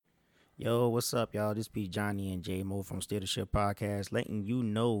Yo, what's up, y'all? This be Johnny and J Mo from Steer the Ship Podcast, letting you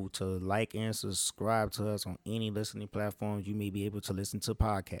know to like and subscribe to us on any listening platforms you may be able to listen to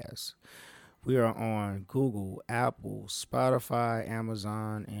podcasts. We are on Google, Apple, Spotify,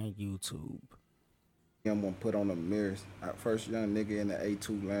 Amazon, and YouTube. I'm gonna put on the mirrors. First young nigga in the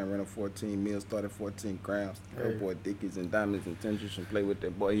A2 land running 14 mil, started 14 grams. Hey. Boy Dickies and diamonds and tensions and play with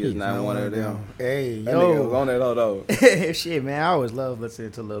that boy. He is not one of them. Hey, that yo. Nigga was on that though. Shit, man, I always love listening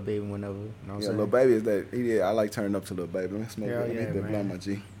to Lil Baby whenever. You know what I'm saying? Lil Baby is that. I like turning up to Lil Baby. Let's smoke Hell that. yeah, Let me my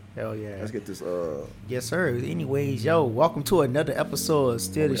G. Hell yeah. Let's get this. Yes, sir. Anyways, yo, welcome to another episode of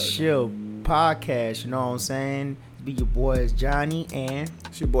Steer the Ship Podcast. You know what I'm saying? Be your boys Johnny and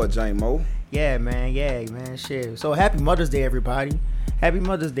it's your boy J Mo. Yeah, man, shit. So happy Mother's Day, everybody. Happy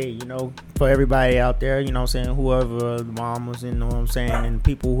Mother's Day, for everybody out there, you know what I'm saying, whoever the mamas, you know what I'm saying, and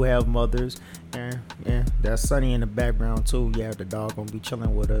people who have mothers. Yeah, that's Sunny in the background too. Yeah, the dog gonna be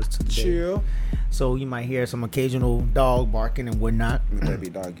chilling with us today. Chill. So you might hear some occasional dog barking and whatnot. Baby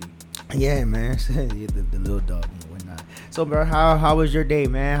doggy. Yeah, man, the little dog and whatnot. So, bro, how was your day,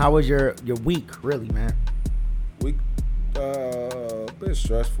 man? How was your week, really, man? Week, a bit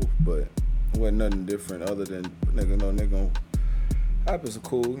stressful, but wasn't nothing different other than nigga happens are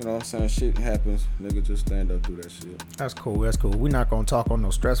cool, you know what I'm saying? Shit happens. Nigga just stand up through that shit. That's cool. We're not gonna talk on no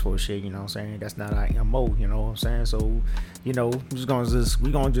stressful shit, you know what I'm saying? That's not our MO, you know what I'm saying? So, we're gonna just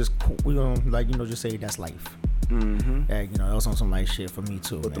say that's life. Mm-hmm. Yeah, that was on some light shit for me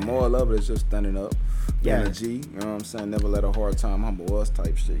too. But man. The moral of it is just standing up. Yeah. Being a G, you know what I'm saying? Never let a hard time humble us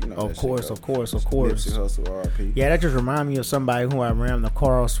type shit. You know Of course. Nipsey Hussle, RP. Yeah, that just reminded me of somebody who I ran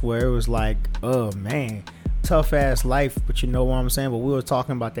across where it was like, oh man, tough ass life, but you know what I'm saying? But we were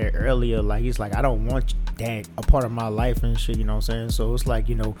talking about that earlier. Like, he's like, I don't want that a part of my life and shit, you know what I'm saying? So it's like,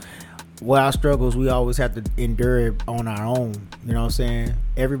 what our struggles, we always have to endure it on our own, you know what I'm saying?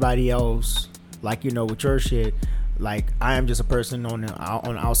 Everybody else, like, with your shit, like, I am just a person on the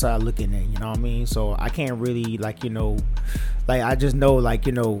outside looking in, you know what I mean? So I can't really, I just know,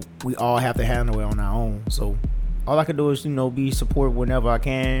 we all have to handle it on our own. So all I can do is, be support whenever I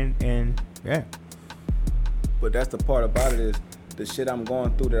can, and yeah. But that's the part about it is the shit I'm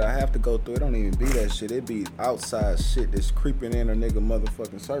going through that I have to go through. It don't even be that shit. It be outside shit that's creeping in a nigga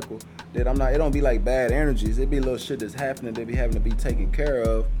motherfucking circle. That it don't be like bad energies. It be little shit that's happening that be having to be taken care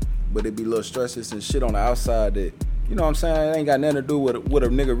of. But it be little stresses and shit on the outside that, you know what I'm saying? It ain't got nothing to do with what a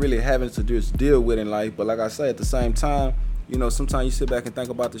nigga really having to just deal with in life. But like I say, at the same time, sometimes you sit back and think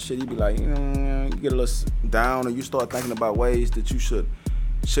about the shit. You be like, you get a little down, and you start thinking about ways that you should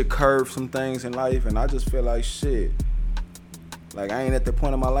curve some things in life. And I just feel like shit. Like, I ain't at the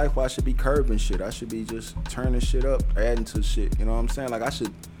point in my life where I should be curving shit. I should be just turning shit up, adding to shit. You know what I'm saying? Like,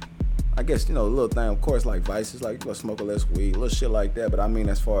 I guess, a little thing, of course, like vices, like, smoke a less weed, little shit like that. But I mean,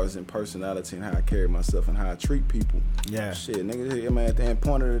 as far as in personality and how I carry myself and how I treat people. Yeah. Shit, nigga, man, at the end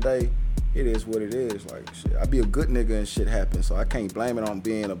point of the day, it is what it is. Like, shit, I be a good nigga and shit happens. So I can't blame it on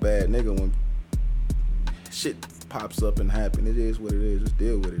being a bad nigga when shit pops up and happen. It is what it is. Just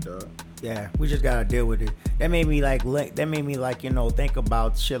deal with it, dog. Yeah, we just gotta deal with it. That made me think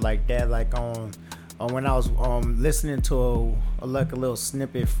about shit like that, like on when I was listening to a little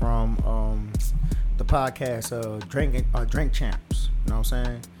snippet from the podcast Drink Champs. You know what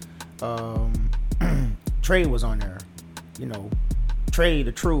I'm saying? Trey was on there. Trey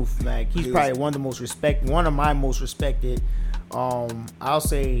the Truth. Like, he's probably one of my most respected. I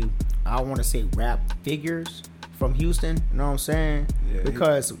want to say rap figures from Houston. You know what I'm saying? Yeah,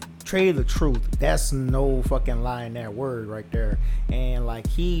 because Trey the Truth, that's no fucking lie in that word right there. And I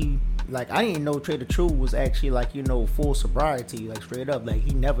didn't know Trey the Truth was actually full sobriety, like straight up. Like,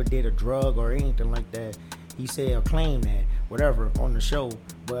 he never did a drug or anything like that. He said or claimed that, whatever, on the show.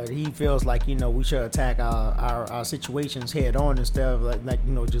 But he feels like, we should attack our situations head on instead of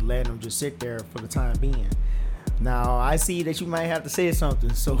just letting them just sit there for the time being. Now, I see that you might have to say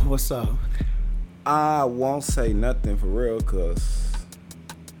something, so what's up? I won't say nothing for real, because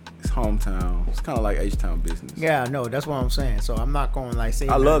it's hometown. It's kind of like H-Town business. Yeah, no, that's what I'm saying. So I'm not going to say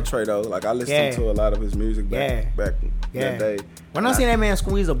I love Trey, though. Like, I listened to a lot of his music back that day. When I seen that man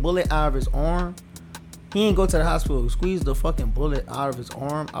squeeze a bullet out of his arm, he ain't go to the hospital. Squeeze the fucking bullet out of his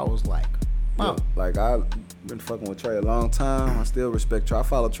arm. I was like, wow. Yeah, like, I've been fucking with Trey a long time. I still respect Trey. I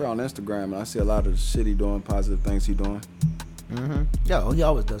follow Trey on Instagram, and I see a lot of the shit he doing, positive things he doing. Mm-hmm. Yeah, he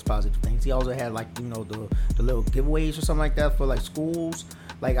always does positive things. He also had the little giveaways or something like that for schools.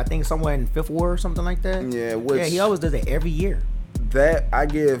 Like, I think somewhere in Fifth Ward or something like that. Yeah, he always does it every year. That I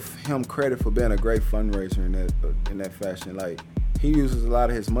give him credit for being a great fundraiser in that fashion. Like, he uses a lot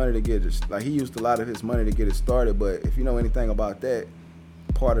of his money to get it. Like, he used a lot of his money to get it started. But if you know anything about that,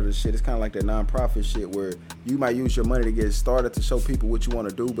 part of the shit. It's kind of like that nonprofit shit where you might use your money to get started to show people what you want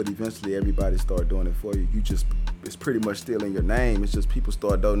to do, but eventually everybody start doing it for you. It's pretty much still in your name. It's just people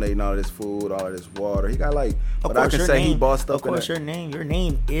start donating all of this food, all of this water. He got like, but I can say he bossed up. Of course, your name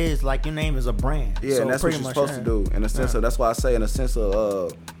is like, your name is a brand. Yeah, so and that's what you're supposed to do. In a sense of, that's why I say in a sense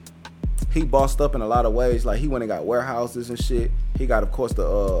of, he bossed up in a lot of ways. Like he went and got warehouses and shit. He got, of course,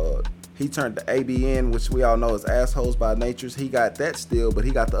 he turned the ABN, which we all know is Assholes by Nature. He got that still, but he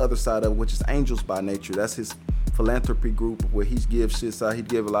got the other side of it, which is Angels by Nature. That's his philanthropy group where he gives shit out. He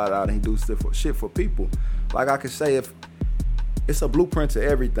give a lot out and he do shit for people. Like I could say, if it's a blueprint to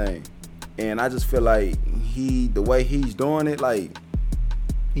everything, and I just feel like the way he's doing it, like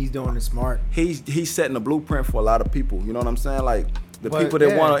he's doing it smart. He's setting a blueprint for a lot of people. You know what I'm saying? Like people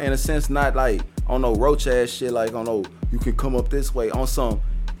that want to, in a sense, not like on no roach ass shit. Like on no, you can come up this way on some.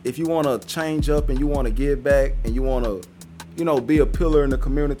 If you want to change up and you want to give back and you want to, be a pillar in the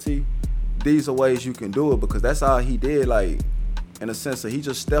community, these are ways you can do it, because that's all he did. Like in a sense that he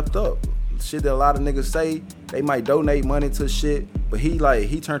just stepped up. Shit that a lot of niggas say, they might donate money to shit, but he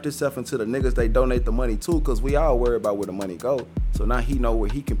turned himself into the niggas they donate the money to, because we all worry about where the money go. So now he know where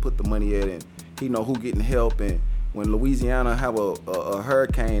he can put the money at, and he know who getting help. And when Louisiana have a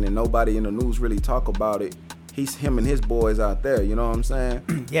hurricane and nobody in the news really talk about it, him and his boys out there, you know what I'm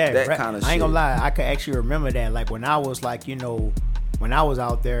saying? Yeah, that kind of shit. I ain't gonna lie, I could actually remember that. Like when I was like, when I was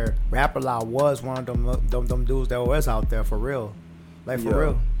out there, Rapper Loud was one of them dudes that was out there for real. Like for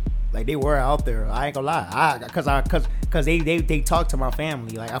real. Like they were out there. I ain't gonna lie. Cause they talked to my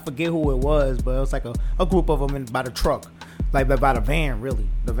family. Like I forget who it was, but it was like a group of them by the truck, like by the van, really.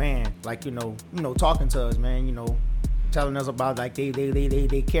 The van, like talking to us, man. Telling us about like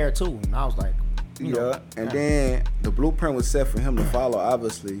they care too. And I was like, then the blueprint was set for him to follow,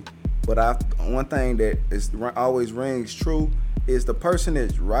 obviously. But one thing that always rings true is the person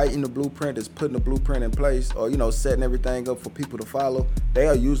that's writing the blueprint, that's putting the blueprint in place, or setting everything up for people to follow. They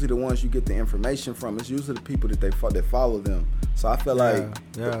are usually the ones you get the information from. It's usually the people that follow them. So I feel like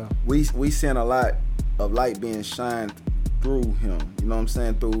we seeing a lot of light being shined through him. You know what I'm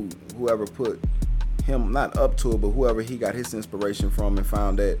saying? Through whoever put him not up to it, but whoever he got his inspiration from and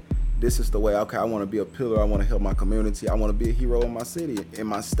found that this is the way. Okay, I want to be a pillar. I want to help my community. I want to be a hero in my city, in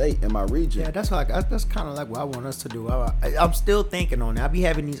my state, in my region. Yeah, that's kind of like what I want us to do. I'm still thinking on it. I be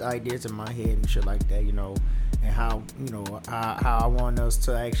having these ideas in my head and shit like that, and how how I want us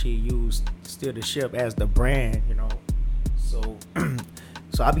to actually use Steer the Ship as the brand, So,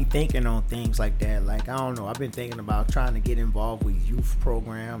 so I be thinking on things like that. Like I don't know. I've been thinking about trying to get involved with youth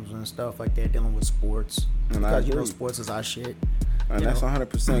programs and stuff like that, dealing with sports. And because sports is our shit. And that's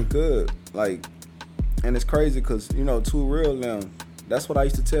 100% good. Like, and it's crazy because, Too Real now, that's what I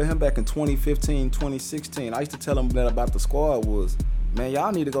used to tell him back in 2015, 2016. I used to tell him that about the squad was, man,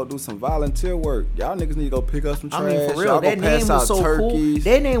 y'all need to go do some volunteer work. Y'all niggas need to go pick up some trash. I mean, for real, that name was so cool.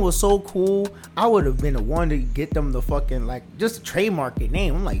 That name was so cool. I would have been the one to get them the fucking, like, just trademark their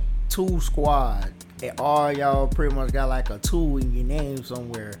name. I'm like, Two Squad. And all y'all pretty much got like a 2 in your name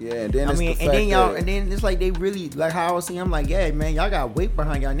somewhere. Yeah, and then and then it's like they really, like how I was saying, I'm like, yeah, man, y'all got weight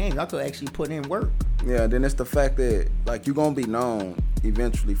behind y'all name. Y'all could actually put in work. Yeah, then it's the fact that like you're gonna be known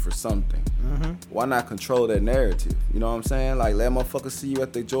eventually for something. Mm-hmm. Why not control that narrative? You know what I'm saying? Like let motherfuckers see you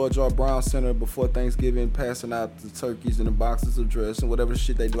at the George R. Brown Center before Thanksgiving, passing out the turkeys and the boxes of dress and whatever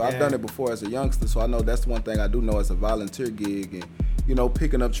shit they do. Yeah. I've done it before as a youngster, so I know that's one thing I do know as a volunteer gig. And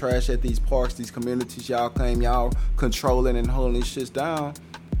picking up trash at these parks, these communities y'all claim y'all controlling and holding these shits down.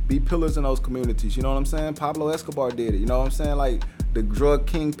 Be pillars in those communities, you know what I'm saying? Pablo Escobar did it, you know what I'm saying? Like, the drug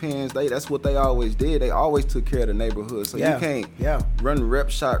kingpins, that's what they always did. They always took care of the neighborhood. So you can't run rough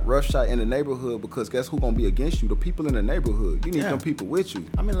shot in the neighborhood, because guess who gonna be against you? The people in the neighborhood. You need them people with you.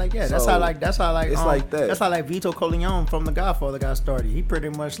 I mean, like, that's how it's like that. That's how like Vito Corleone from The Godfather got started. He pretty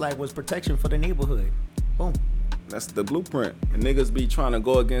much like was protection for the neighborhood. Boom. That's the blueprint. And niggas be trying to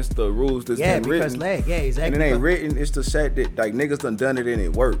go against the rules that's been written. Exactly. And it ain't written. It's the shit that like niggas done it and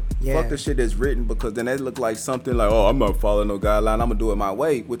it worked. Yeah. Fuck the shit that's written, because then that look like something like, oh, I'm not following no guideline. I'm gonna do it my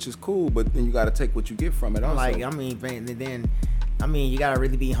way, which is cool. But then you got to take what you get from it. Also. Like, you gotta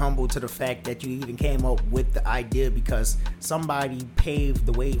really be humble to the fact that you even came up with the idea, because somebody paved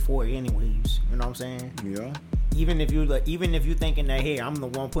the way for it anyways. You know what I'm saying? Yeah. Even if you thinking that, hey, I'm the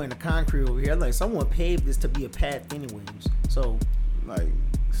one putting the concrete over here, like someone paved this to be a path anyways. So like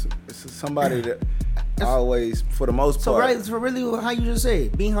it's somebody that always, for the most part. So really how you just say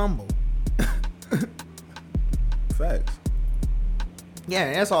it, be humble. Facts.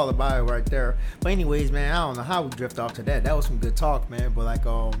 Yeah, that's all about it right there. But anyways, man, I don't know how we drift off to that. That was some good talk, man. But like,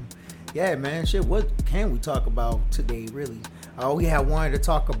 yeah, man, shit. What can we talk about today, really? Oh yeah, I wanted to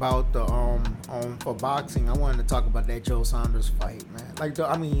talk about the for boxing. I wanted to talk about that Joe Saunders fight, man. Like the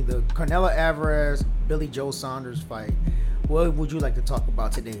Canelo Alvarez Billy Joe Saunders fight. What would you like to talk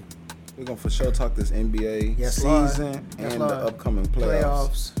about today? We're gonna for sure talk this NBA season and the upcoming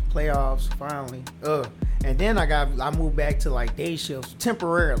playoffs. Playoffs, finally. And then I moved back to like day shifts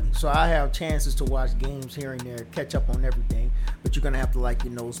temporarily, so I have chances to watch games here and there, catch up on everything. But you're gonna have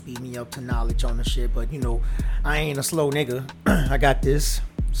to speed me up to knowledge on the shit. But I ain't a slow nigga. I got this.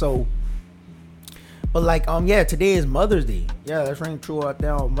 So, but today is Mother's Day. Yeah, that's ring true out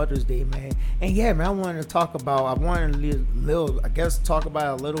there on Mother's Day, man. And yeah, man, I wanted to talk about talk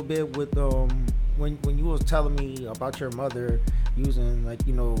about it a little bit with when you was telling me about your mother using the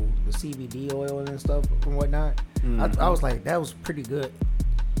CBD oil and stuff and whatnot. Mm-hmm. I was like, that was pretty good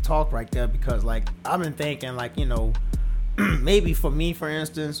talk right there, because I've been thinking maybe for me, for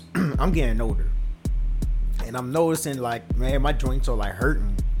instance, I'm getting older and I'm noticing man, my joints are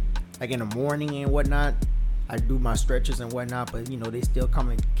hurting in the morning and whatnot. I do my stretches and whatnot, but they still come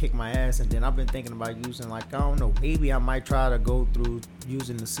and kick my ass. And then I've been thinking about using I don't know, maybe I might try to go through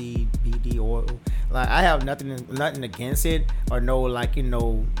using the CBD oil. I have nothing against it, or no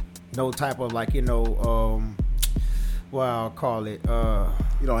type of I'll call it.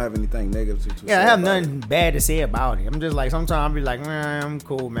 You don't have anything negative to say. I have nothing bad to say about it. I'm just sometimes I'll be man, I'm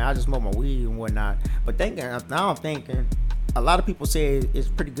cool, man. I just smoke my weed and whatnot. But now I'm thinking, a lot of people say it's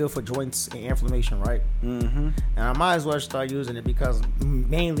pretty good for joints and inflammation, right? Mm-hmm. And I might as well start using it, because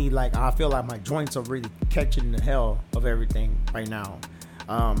mainly I feel like my joints are really catching the hell of everything right now.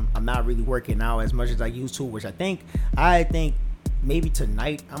 I'm not really working out as much as I used to, which I think maybe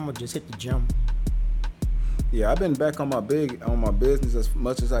tonight I'm gonna just hit the gym. Yeah, I've been back on my business as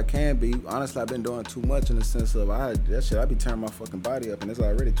much as I can be. Honestly, I've been doing too much in the sense of I be tearing my fucking body up, and it's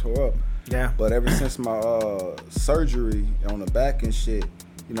already tore up. Yeah. But ever since my surgery on the back and shit,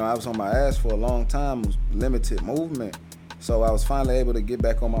 I was on my ass for a long time, was limited movement. So I was finally able to get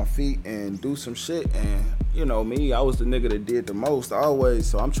back on my feet and do some shit. And me, I was the nigga that did the most always.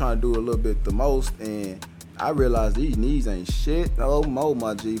 So I'm trying to do a little bit the most, and I realized these knees ain't shit no more,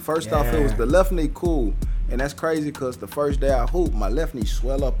 my G. First off, it was the left knee cool. And that's crazy, because the first day I hooped, my left knee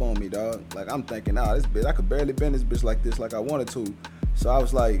swell up on me, dog. I'm thinking, this bitch, I could barely bend this bitch like this like I wanted to. So I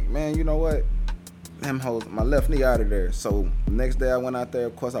was like, man, you know what? Them hoes, my left knee out of there. So the next day I went out there,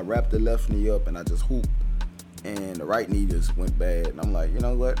 of course, I wrapped the left knee up and I just hooped. And the right knee just went bad. And I'm like, you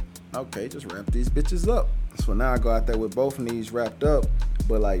know what? Okay, just wrap these bitches up. So now I go out there with both knees wrapped up.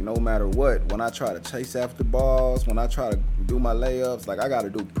 But no matter what, when I try to chase after balls, when I try to do my layups, I gotta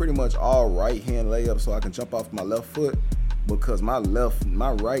do pretty much all right hand layups so I can jump off my left foot, because my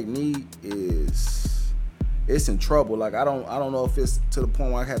right knee it's in trouble. I don't know if it's to the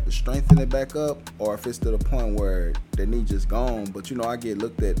point where I have to strengthen it back up, or if it's to the point where the knee just gone. But I get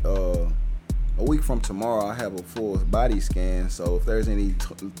looked at a week from tomorrow. I have a full body scan, so if there's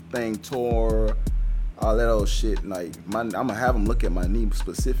anything tore, all that old shit, I'm gonna have them look at my knee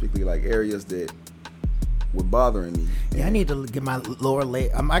specifically, areas that were bothering me. Yeah, I need to get my lower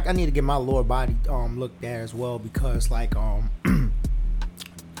leg. I need to get my lower body looked at as well, because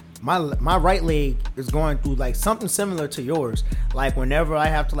my right leg is going through something similar to yours. Whenever I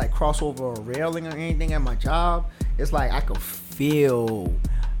have to cross over a railing or anything at my job, it's I could feel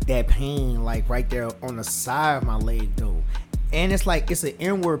that pain right there on the side of my leg though. And it's it's an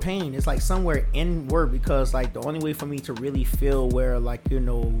inward pain. It's somewhere inward, because the only way for me to really feel where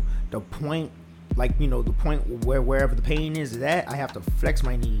the point, the point wherever the pain is at, I have to flex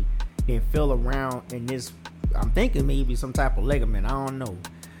my knee and feel around in this. I'm thinking maybe some type of ligament. I don't know.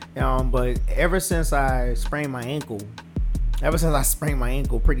 But ever since I sprained my ankle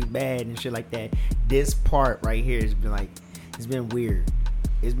pretty bad and shit like that, this part right here has been it's been weird.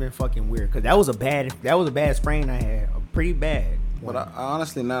 It's been fucking weird, because that was a bad sprain I had, pretty bad. But I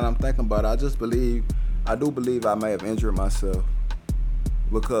honestly, now that I'm thinking about it, I do believe I may have injured myself,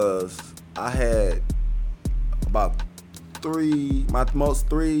 because I had about my most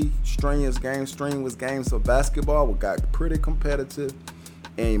three strenuous games of basketball got pretty competitive,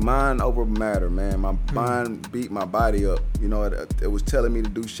 and mind over matter, man. My mind beat my body up. It was telling me to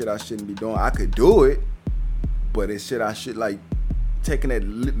do shit I shouldn't be doing. I could do it, but it's shit I should taking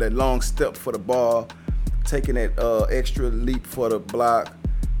that long step for the ball, taking that extra leap for the block,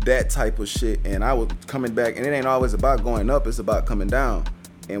 that type of shit. And I was coming back, and it ain't always about going up, it's about coming down.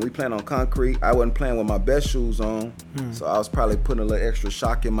 And we playing on concrete. I wasn't playing with my best shoes on, so I was probably putting a little extra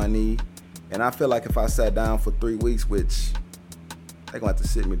shock in my knee. And I feel like if I sat down for 3 weeks, which They gonna have to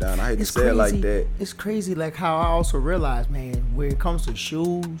sit me down. I hate to It's say it like crazy. that. It's crazy, like how I also realize, man, when it comes to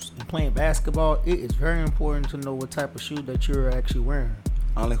shoes and playing basketball, it is very important to know what type of shoe that you're actually wearing.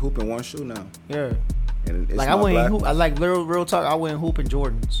 I only hoop in one shoe now. Yeah. And it's Like my I wouldn't black hoop. one. I like real talk. I wouldn't hoop in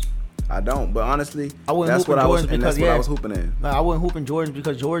Jordans. I don't, but honestly, I wouldn't that's hoop what in I was. Jordans And that's because, what I yeah. was hooping in. Like, I wouldn't hoop in Jordans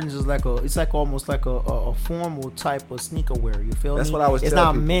because Jordans is like it's like almost like a formal type of sneaker wear. You feel That's me? what I was It's telling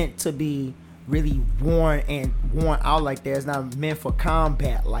not people. meant to be really worn out like that. It's not meant for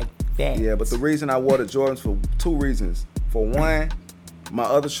combat like that. Yeah, but the reason I wore the Jordans for 2 reasons. For one, my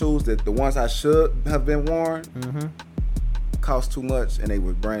other shoes, that the ones I should have been worn, cost too much, and they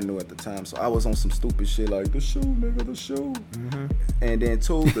were brand new at the time. So I was on some stupid shit like the shoe, nigga, the shoe. And then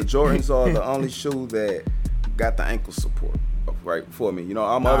 2, the Jordans are the only shoe that got the ankle support right for me. You know,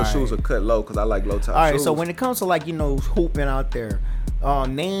 all my other shoes are cut low because I like low top All right, shoes. so when it comes to like hooping out there,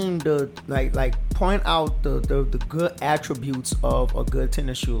 name the like point out the good attributes of a good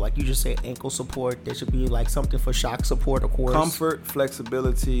tennis shoe. Like you just say ankle support. There should be like something for shock support, of course. comfort,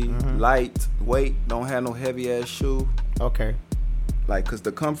 flexibility, light, weight, don't have no heavy ass shoe. Okay. Like, cause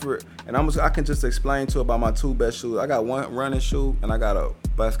the comfort, and I can just explain to you about my 2 best shoes. I got one running shoe and I got a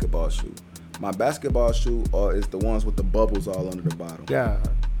basketball shoe. My basketball shoe is the ones with the bubbles all under the bottom.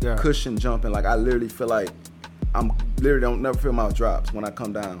 Yeah. Cushion jumping, like I literally feel like don't never feel my drops when I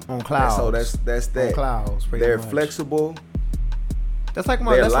come down. On clouds. So that's that. On clouds, pretty They're much. flexible. That's like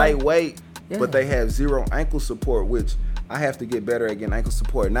my. They're That's like, lightweight, Yeah. but they have 0 ankle support, which I have to get better at getting ankle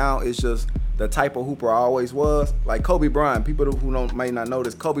support. Now it's just the type of hooper I always was. Like Kobe Bryant, people who may not know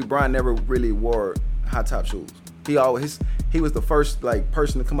this, Kobe Bryant never really wore high top shoes. He was the first like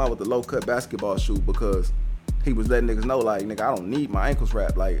person to come out with the low cut basketball shoe because he was letting niggas know like, nigga, I don't need my ankles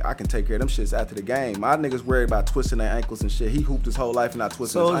wrapped. Like I can take care of them shits after the game. My niggas worried about twisting their ankles and shit. He hooped his whole life and not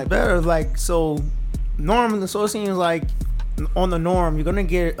twisting his so it's ankles. better like so. Normally, so it seems like on the norm, you're gonna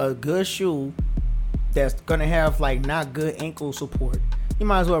get a good shoe that's gonna have like not good ankle support. You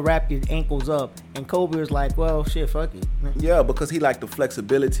might as well wrap your ankles up. And Kobe was like, well, shit, fuck it. Yeah, because he liked the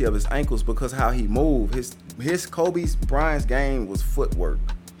flexibility of his ankles because how he moved. His Kobe Bryant's game was footwork.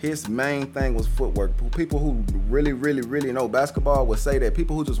 His main thing was footwork. People who really, really, really know basketball would say that.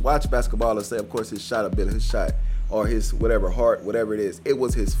 People who just watch basketball will say, of course, his shot ability, his shot, or his whatever heart, whatever it is. It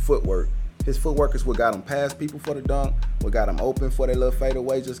was his footwork. His footwork is what got him past people for the dunk, what got him open for their little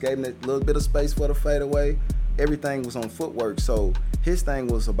fadeaway, just gave him that little bit of space for the fadeaway. Everything was on footwork. So his thing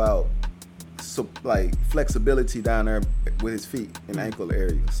was about like flexibility down there with his feet in the ankle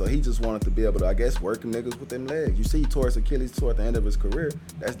area. So he just wanted to be able to, I guess, work them niggas with them legs. You see, he tore his Achilles toward the end of his career.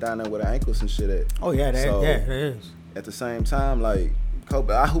 That's down there with the ankles and shit at. Oh yeah, that is. At the same time, like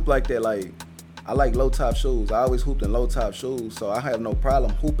Kobe, I hoop like that. Like I like low top shoes. I always hooped in low top shoes, so I have no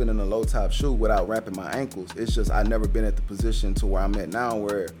problem hooping in a low top shoe without wrapping my ankles. It's just I never been at the position to where I'm at now,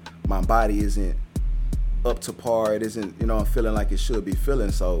 where my body isn't up to par. It isn't, I'm feeling like it should be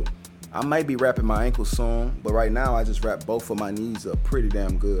feeling. So I might be wrapping my ankles soon, but right now I just wrap both of my knees up pretty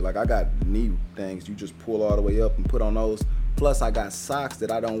damn good. Like I got knee things you just pull all the way up and put on those. Plus I got socks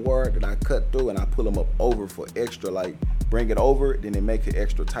that I don't wear that I cut through and I pull them up over for extra, like bring it over, then it make it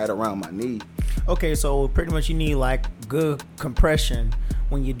extra tight around my knee. Okay, so pretty much you need like good compression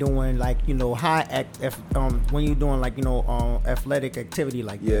when you're doing like when you're doing like athletic activity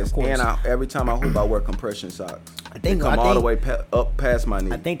like that. Yes, Of course. and every time I hoop I wear compression socks. I think they come all the way up past my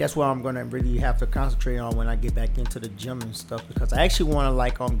knee. I think that's what I'm gonna really have to concentrate on when I get back into the gym and stuff, because I actually want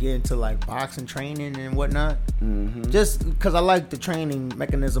to get into like boxing training and whatnot. Just because I like the training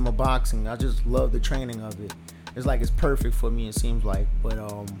mechanism of boxing. I just love the training of it. It's like it's perfect for me, it seems like. But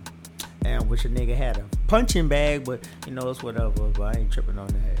and wish a nigga had a punching bag, but it's whatever. But I ain't tripping on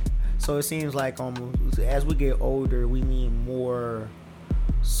that. So it seems like as we get older, we need more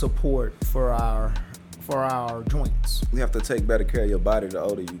support for our joints. You have to take better care of your body the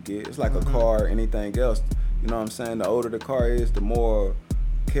older you get. It's like a car, anything else. You know what I'm saying? The older the car is, the more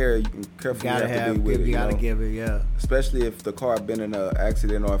careful you have to be with it. You gotta give it, yeah. Especially if the car been in an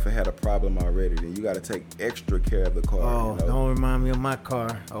accident or if it had a problem already, then you gotta take extra care of the car. Oh, don't remind me of my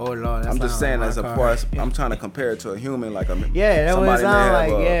car. Oh Lord, I'm just saying as a part. I'm trying to compare it to a human, like that what it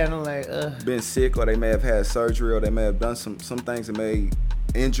sound like. And I'm like, been sick, or they may have had surgery, or they may have done some things that may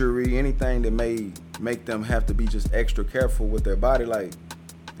injury, anything that may make them have to be just extra careful with their body, like.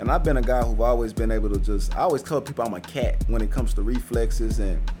 And I've been a guy who've always been able to I always tell people I'm a cat when it comes to reflexes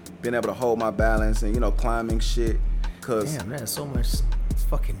and being able to hold my balance and, climbing shit. Cause damn, there's so much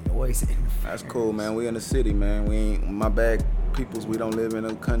fucking noise in the that's cool, man. We in the city, man. My back peoples. We don't live in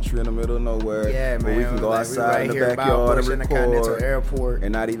a country in the middle of nowhere. Yeah, man. Where we can go like, outside in the here backyard and in the Continental record Airport.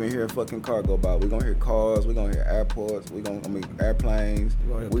 and not even hear a fucking car go by. We're going to hear cars. We're going to hear airports. Airplanes.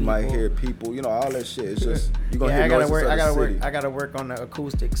 We might hear people. You know, all that shit. It's just, you're going to hear noises of the city. I got to work on the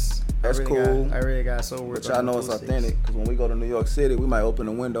acoustics. That's cool. I really got so work. But y'all know it's authentic, because when we go to New York City, we might open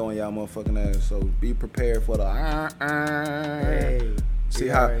the window on y'all motherfucking ass. So be prepared for the Hey, see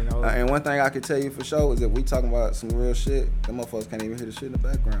how and one thing I can tell you for sure is if we talking about some real shit, them motherfuckers can't even hear the shit in the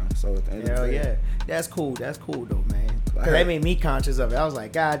background. So at the end of the day, yeah, that's cool though, man. Cause that made me conscious of it. I was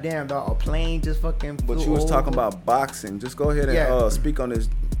like, God damn, dog, a plane just fucking flew But you was talking over. about boxing. Just go ahead and speak on this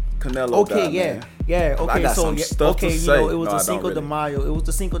Canelo. Okay, guy, man. Yeah. Okay, I got so some stuff to you say. know, it was No, the Cinco de Mayo. It was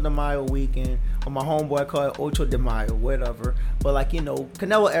the Cinco de Mayo weekend. Or my homeboy called it Ocho de Mayo, whatever. But like, you know,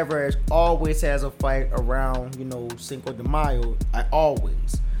 Canelo Alvarez always has a fight around, you know, Cinco de Mayo. I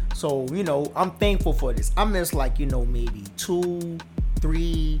always. So, you know, I'm thankful for this. I missed like, you know, maybe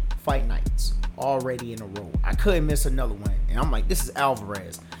 2-3 fight nights already in a row. I couldn't miss another one. And I'm like, this is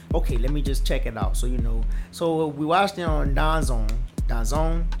Alvarez. Okay, let me just check it out. So, you know, so we watched it on DAZN.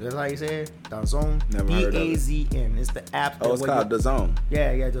 DAZN, that's how you say it? DAZN. Never heard of it. DAZN. It's the app. Oh, it's called DAZN.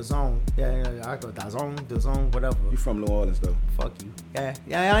 Yeah, DAZN. Yeah, I go DAZN, whatever. You from New Orleans though? Fuck you. Yeah,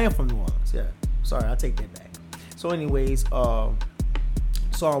 I am from New Orleans. Yeah. Sorry, I take that back. So, anyways, so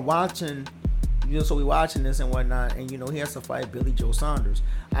I'm watching. You know, so we watching this and whatnot, and you know he has to fight Billy Joe Saunders.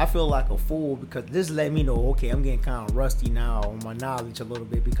 I feel like a fool because this let me know, okay, I'm getting kind of rusty now on my knowledge a little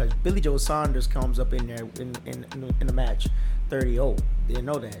bit because Billy Joe Saunders comes up in there in the match 30-0. Didn't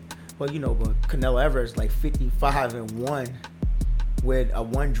know that, but you know, but Canelo Alvarez like 55-1 with a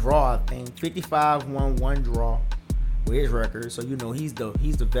 1 draw. I think 55-1 1 draw with his record. So you know he's the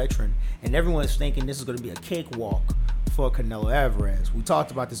veteran, and everyone's thinking this is going to be a cakewalk for Canelo Alvarez. We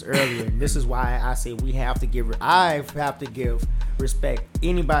talked about this earlier, and this is why I say I have to give respect.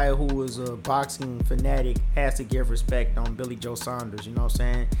 Anybody who is a boxing fanatic has to give respect on Billy Joe Saunders. You know what I'm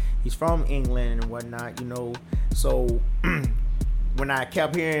saying? He's from England and whatnot, you know. So when I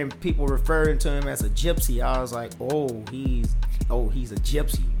kept hearing people referring to him as a gypsy, I was like, he's a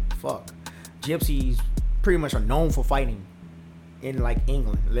gypsy. Fuck. Gypsies pretty much are known for fighting in like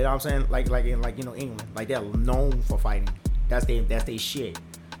England, you know what I'm saying? Like in like, you know, England, like they're known for fighting. That's they shit.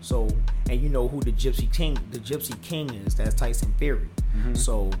 So, and you know who the Gypsy King is? That's Tyson Fury. Mm-hmm.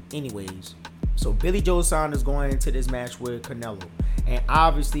 So, anyways, so Billy Joe Saunders going into this match with Canelo, and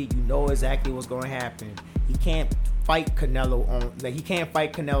obviously you know exactly what's going to happen. He can't fight Canelo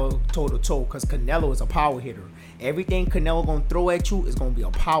toe to toe because Canelo is a power hitter. Everything Canelo gonna throw at you is gonna be a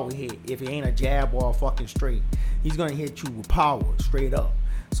power hit. If it ain't a jab or a fucking straight, he's gonna hit you with power straight up.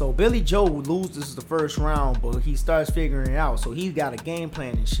 So Billy Joe loses the first round, but he starts figuring it out. So he's got a game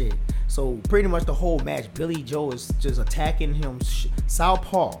plan and shit. So pretty much the whole match, Billy Joe is just attacking him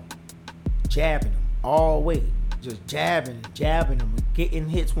southpaw, jabbing him all the way, just jabbing him, getting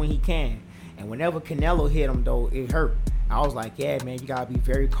hits when he can. And whenever Canelo hit him though, it hurt. I was like, yeah, man, you gotta be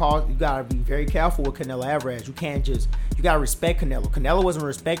very careful with Canelo Alvarez. You gotta respect Canelo. Canelo wasn't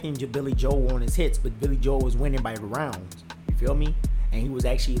respecting Billy Joe on his hits, but Billy Joe was winning by the rounds. You feel me? And he was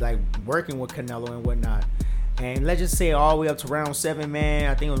actually like working with Canelo and whatnot. And let's just say all the way up to round 7,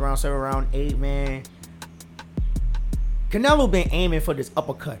 man. I think it was round 7, round 8, man. Canelo been aiming for this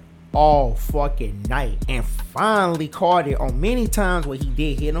uppercut all fucking night and finally caught it on many times where he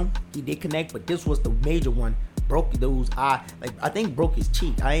did hit him. He did connect, but this was the major one. Broke the dude's eye. Like, I think broke his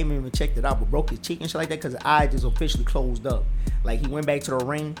cheek. I ain't even checked it out, but broke his cheek and shit like that because his eye just officially closed up. Like, he went back to the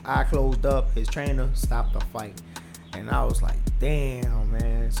ring, eye closed up. His trainer stopped the fight. And I was like, damn,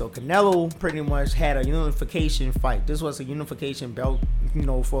 man. So Canelo pretty much had a unification fight. This was a unification belt, you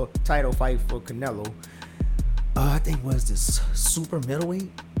know, for title fight for Canelo. I think was this super middleweight.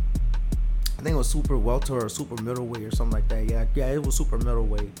 I think it was super welter or super middleweight or something like that. Yeah, it was super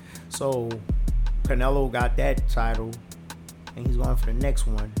middleweight. So Canelo got that title, and he's going for the next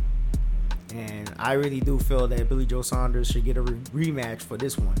one. And I really do feel that Billy Joe Saunders should get a rematch for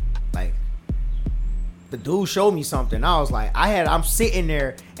this one. Like, the dude showed me something. I was like, I'm sitting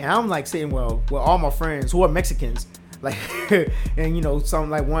there, and I'm like sitting with all my friends who are Mexicans, like, and you know, some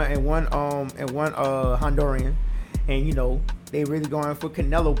like one Honduran, and you know, they really going for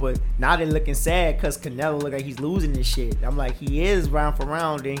Canelo, but now they're looking sad because Canelo look like he's losing this shit. I'm like, he is round for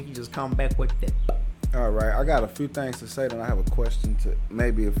round, then he just come back with that. All right, I got a few things to say, then I have a question to,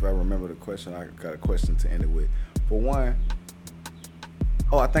 maybe if I remember the question, I got a question to end it with. For one,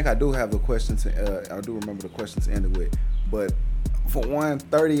 I think I do have the question to, I do remember the question to end it with. But for one,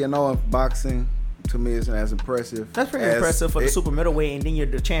 30-0 in boxing, to me, isn't as impressive. That's pretty impressive for the super middleweight, and then you're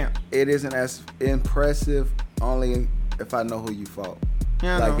the champ. It isn't as impressive only if I know who you fought.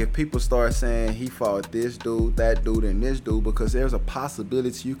 Yeah, like if people start saying he fought this dude, that dude, and this dude, because there's a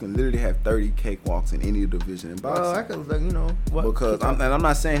possibility you can literally have 30 cakewalks in any division in boxing. Well, I could, like, you know, what? Because I'm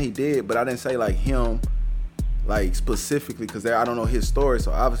not saying he did, but I didn't say like him, like specifically, because I don't know his story.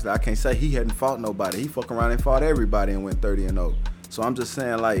 So obviously I can't say he hadn't fought nobody. He fucking around and fought everybody and went 30-0. So I'm just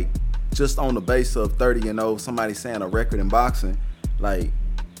saying, like, just on the base of 30-0, somebody saying a record in boxing, like,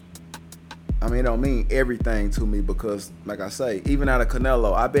 I mean, it don't mean everything to me because, like I say, even out of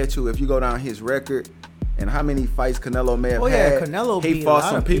Canelo, I bet you if you go down his record and how many fights Canelo may have had, Canelo he fought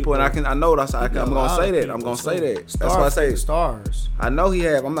some people, and I'm gonna say that. I'm gonna say that. That's why I say stars. I know he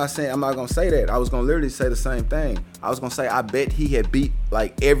have. I'm not gonna say that. I was gonna literally say the same thing. I was gonna say I bet he had beat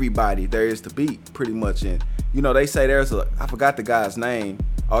like everybody there is to beat, pretty much. And you know, they say I forgot the guy's name.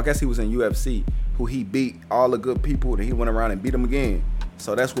 Oh, I guess he was in UFC, who he beat all the good people, and he went around and beat them again.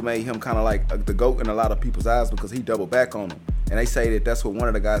 So that's what made him kind of like the GOAT in a lot of people's eyes, because he doubled back on them. And they say that that's what one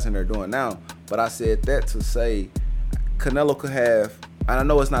of the guys in there doing now. But I said that to say Canelo could have, and I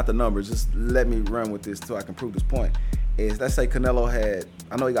know it's not the numbers, just let me run with this so I can prove this point, is let's say Canelo had,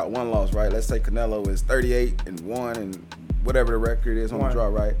 I know he got one loss, right? Let's say Canelo is 38-1 and whatever the record is on the draw,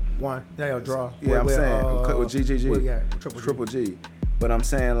 right? One. Yeah, draw. Yeah, I'm saying with GGG. Yeah, Triple G. But I'm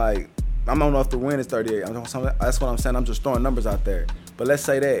saying, like, I don't know if the win is 38. That's what I'm saying. I'm just throwing numbers out there. But let's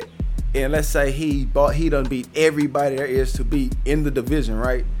say that. And let's say he done beat everybody there is to beat in the division,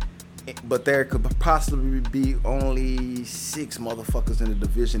 right? But there could possibly be only 6 motherfuckers in the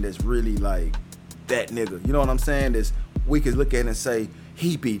division that's really like that nigga. You know what I'm saying? We could look at it and say,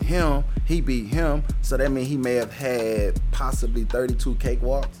 he beat him. So that means he may have had possibly 32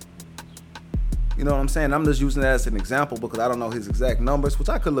 cakewalks. You know what I'm saying? I'm just using that as an example because I don't know his exact numbers, which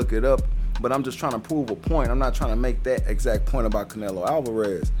I could look it up, but I'm just trying to prove a point. I'm not trying to make that exact point about Canelo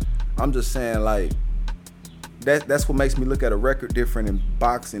Alvarez. I'm just saying, like, that's what makes me look at a record different in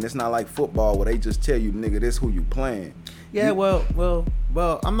boxing. It's not like football where they just tell you, nigga, this who you playing. Yeah, well,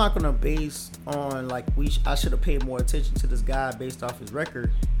 I'm not gonna base on like I should have paid more attention to this guy based off his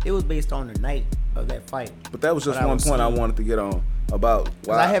record. It was based on the night of that fight. But that was just one point I wanted to get on about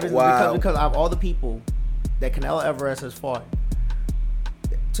why. Because of all the people that Canelo Alvarez has fought,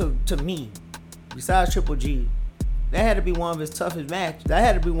 to me, besides Triple G, that had to be one of his toughest matches. That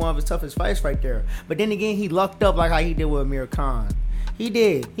had to be one of his toughest fights right there. But then again, he lucked up like how he did with Amir Khan. He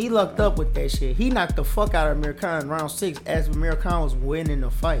did. He lucked up with that shit. He knocked the fuck out of Amir Khan in round 6 as Amir Khan was winning the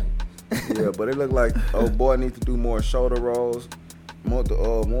fight. Yeah, but it looked like boy needs to do more shoulder rolls, more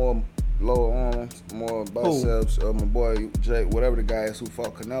lower arms, more biceps. My boy Jake, whatever the guy is who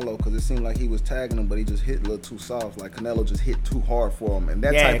fought Canelo, because it seemed like he was tagging him, but he just hit a little too soft. Like Canelo just hit too hard for him, and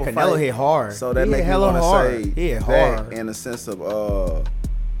that type of fight. Canelo hit hard. So that makes me want to say that hard. In the sense of,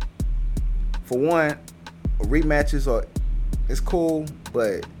 for one, rematches it's cool,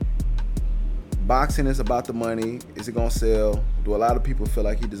 but boxing is about the money. Is it gonna sell? Do a lot of people feel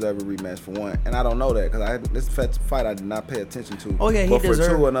like he deserves a rematch for one? And I don't know that because this fight I did not pay attention to. Oh yeah, he deserves. But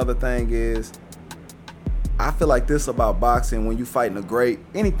for 2, it. another thing is, I feel like this about boxing when you fighting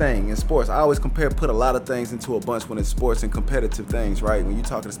anything in sports. I always put a lot of things into a bunch when it's sports and competitive things, right? When you're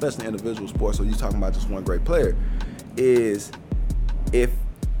talking, especially individual sports, or you're talking about just one great player, is if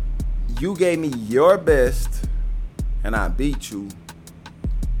you gave me your best and I beat you,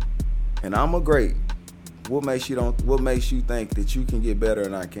 and I'm a great, what makes you think that you can get better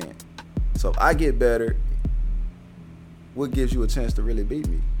and I can't? So if I get better, what gives you a chance to really beat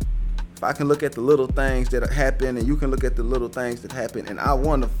me? If I can look at the little things that happen and you can look at the little things that happen and I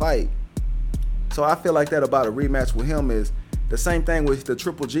won the fight. So I feel like that about a rematch with him is the same thing with the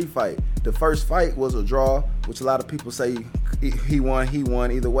Triple G fight. The first fight was a draw, which a lot of people say he won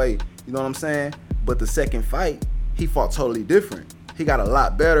either way. You know what I'm saying? But the second fight, he fought totally different. He got a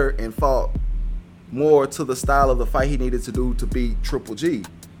lot better and fought more to the style of the fight he needed to do to beat Triple G.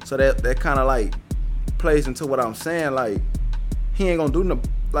 So that kind of like plays into what I'm saying. Like, he ain't gonna do no,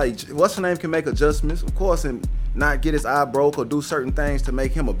 like, what's her name can make adjustments, of course, and not get his eye broke or do certain things to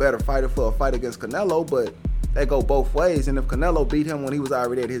make him a better fighter for a fight against Canelo, but that go both ways. And if Canelo beat him when he was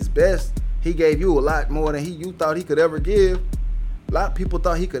already at his best, he gave you a lot more than you thought he could ever give. A lot of people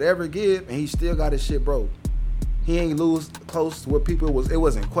thought he could ever give, and he still got his shit broke. He ain't lose close to where it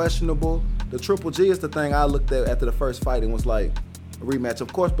wasn't questionable. The Triple G is the thing I looked at after the first fight and was like, a rematch,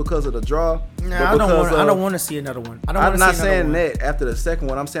 of course, because of the draw. Nah, I don't want to see another one. I'm not saying that after the second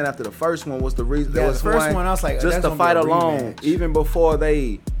one. I'm saying after the first one was the reason. Yeah, the first one I was like, just the fight alone, even before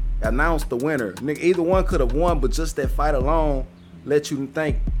they announced the winner. Nigga, either one could have won, but just that fight alone let you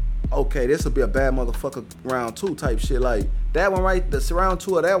think okay, this will be a bad motherfucker round 2 type shit. Like that one right, the round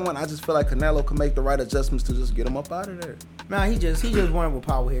 2 of that one, I just feel like Canelo can make the right adjustments to just get him up out of there. Nah, he just won with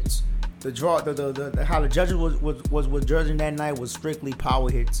power hits. The draw, the how the judges was judging that night was strictly power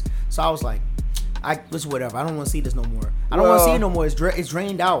hits. So I was like, it's whatever. I don't want to see this no more. I don't want to see it no more. It's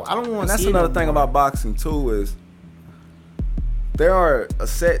drained out. I don't want to see it no more. That's another thing about boxing too is there are a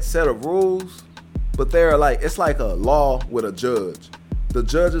set of rules, but they're like, it's like a law with a judge. The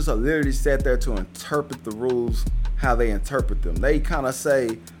judges are literally sat there to interpret the rules how they interpret them. They kind of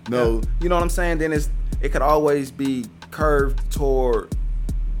say, no, you know what I'm saying? Then it could always be curved toward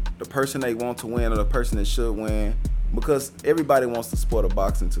the person they want to win or the person that should win, because everybody wants the sport of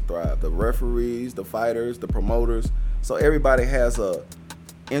boxing to thrive. The referees, the fighters, the promoters. So everybody has a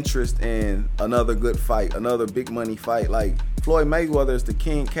interest in another good fight, another big money fight. Like Floyd Mayweather is the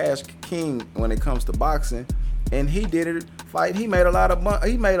cash king when it comes to boxing, and he did it fight. He made a lot of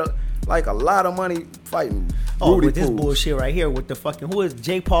money. He made a lot of money fighting. Rudy with this bullshit right here with the fucking, who is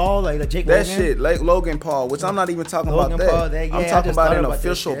Jake Paul? Like Jake that Logan? shit, like Logan Paul, which I'm not even talking Logan about Paul, that. I'm talking about in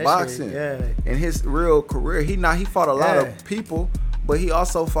official boxing. Yeah. In his real career, he fought a lot of people, but he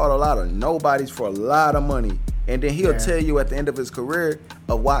also fought a lot of nobodies for a lot of money. And then he'll tell you at the end of his career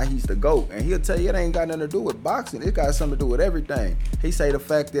of why he's the GOAT. And he'll tell you it ain't got nothing to do with boxing. It got something to do with everything. He say the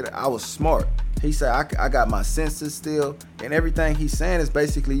fact that I was smart. He said I got my senses still. And everything he's saying is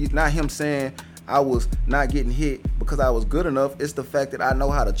basically not him saying I was not getting hit because I was good enough. It's the fact that I know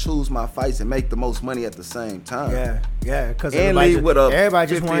how to choose my fights and make the most money at the same time. Yeah. Because and leave with a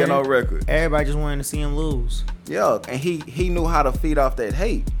 50-0 record. Everybody just wanted to see him lose. Yeah, and he knew how to feed off that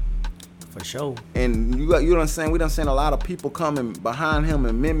hate. For sure. And you done saying we done seen a lot of people coming behind him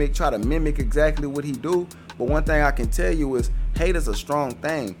and try to mimic exactly what he do. But one thing I can tell you is hate is a strong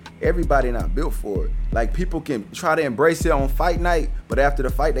thing. Everybody not built for it. Like people can try to embrace it on fight night, but after the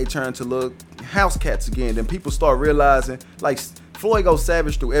fight they turn to look house cats again. Then people start realizing like Floyd goes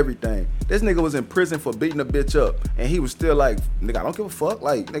savage through everything. This nigga was in prison for beating a bitch up, and he was still like, nigga, I don't give a fuck.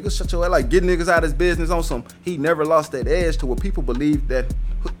 Like, nigga, shut your ass. Like, get niggas out of his business on some. He never lost that edge to where people believe that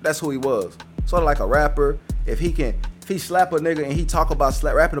that's who he was. Sort of like a rapper. If he slap a nigga and he talk about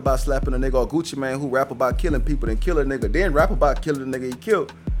rapping about slapping a nigga, or Gucci Mane who rap about killing people and kill a nigga, then rap about killing a nigga he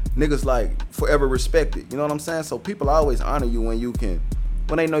killed, niggas like forever respect it. You know what I'm saying? So people always honor you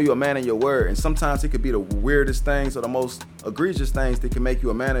when they know you're a man of your word. And sometimes it could be the weirdest things or the most egregious things that can make you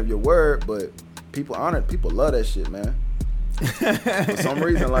a man of your word, but people love that shit, man. For some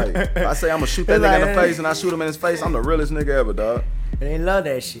reason, like, if I say I'm gonna shoot that nigga in the face and I shoot him in his face, I'm the realest nigga ever, dog. And they love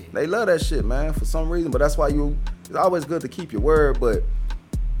that shit. They love that shit, man, for some reason. But that's why it's always good to keep your word, but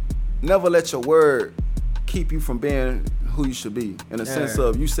never let your word keep you from being who you should be. In the sense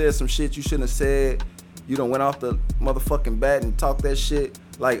of, you said some shit you shouldn't have said. You done went off the motherfucking bat and talked that shit.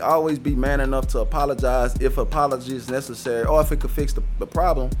 Like, always be man enough to apologize if apology is necessary or if it could fix the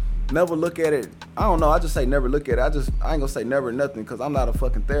problem. Never look at it. I don't know. I just say never look at it. I ain't gonna say never nothing because I'm not a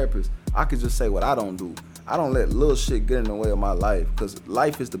fucking therapist. I can just say what I don't do. I don't let little shit get in the way of my life because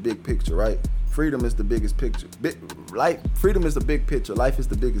life is the big picture, right? Freedom is the biggest picture. Freedom is the big picture. Life is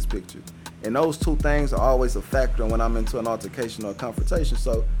the biggest picture. And those two things are always a factor when I'm into an altercation or a confrontation.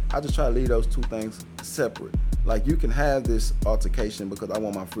 So I just try to leave those two things separate. Like, you can have this altercation because I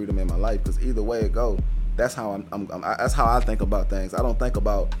want my freedom in my life. Because either way it go, that's how that's how I think about things. I don't think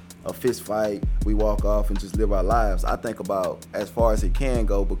about a fist fight, we walk off and just live our lives. I think about as far as it can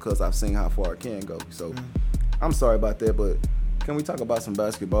go because I've seen how far it can go. So I'm sorry about that, but can we talk about some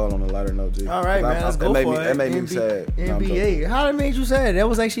basketball on a lighter note, G? All right, man, let's go for it. That made me sad. NBA. How that made you sad? That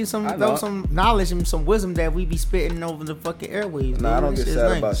was actually some knowledge and some wisdom that we be spitting over the fucking airwaves. Nah, I don't get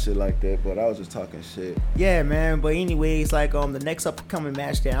sad about shit like that, but I was just talking shit. Yeah, man. But anyways, like the next upcoming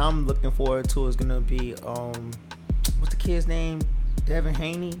match that I'm looking forward to is gonna be what's the kid's name? Devin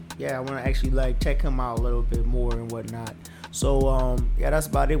Haney. Yeah, I want to actually like check him out a little bit more and whatnot. So yeah, that's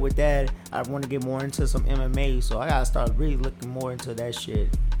about it with that. I want to get more into some MMA, so I gotta start really looking more into that shit.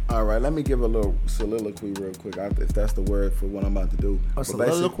 All right, let me give a little soliloquy real quick, if that's the word for what I'm about to do. A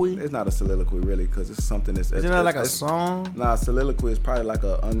soliloquy? It's not a soliloquy really, because it's something that's. Isn't that like a song? Nah, soliloquy is probably like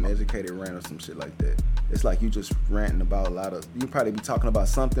an uneducated rant or some shit like that. It's like you just ranting about a lot of. You probably be talking about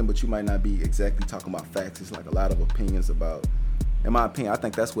something, but you might not be exactly talking about facts. It's like a lot of opinions about. In my opinion, I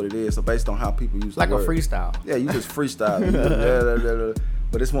think that's what it is. So based on how people use like the word. A freestyle. Yeah, you just freestyle.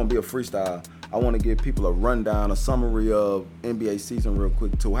 But this won't be a freestyle. I want to give people a rundown, a summary of NBA season real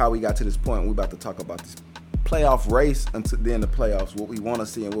quick to how we got to this point. We're about to talk about this playoff race until then the playoffs, what we want to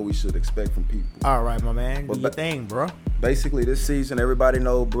see and what we should expect from people. All right, my man. Do But your thing, bro. Basically, this season, everybody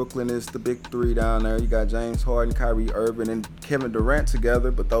know Brooklyn is the big three down there. You got James Harden, Kyrie Irving, and Kevin Durant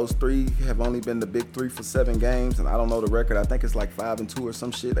together, but those three have only been the big three for 7 games, and I don't know the record. I think it's like 5-2 or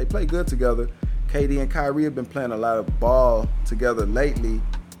some shit. They play good together. KD and Kyrie have been playing a lot of ball together lately.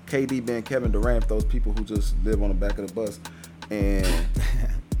 KD being Kevin Durant, those people who just live on the back of the bus. And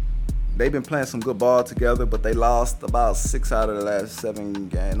they've been playing some good ball together, but they lost about 6 out of the last 7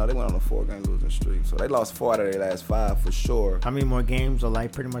 games. No, they went on a 4-game losing streak. So they lost 4 out of their last 5 for sure. How many more games are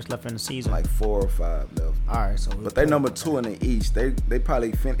like pretty much left in the season? Like 4 or 5 left. All right, so. But they number 2 in the East. They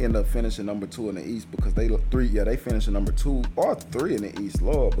probably end up finishing number 2 in the East because they finishing number 2 or 3 in the East,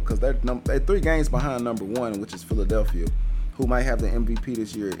 Lord, because they're 3 games behind number 1, which is Philadelphia, who might have the MVP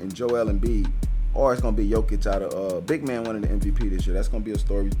this year, and Joel Embiid. Or it's going to be Jokic out of big man winning the MVP this year. That's going to be a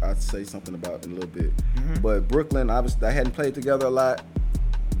story I'd say something about in a little bit. Mm-hmm. But Brooklyn, obviously, they hadn't played together a lot.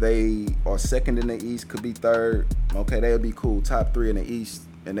 They are second in the East, could be third. Okay, they'll be cool. Top 3 in the East,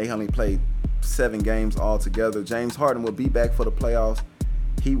 and they only played 7 games altogether. James Harden will be back for the playoffs.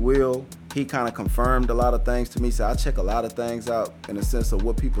 He will. He kind of confirmed a lot of things to me. So I check a lot of things out in the sense of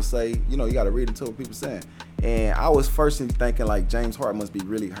what people say. You know, you got to read into what people saying. And I was first thinking like James Harden must be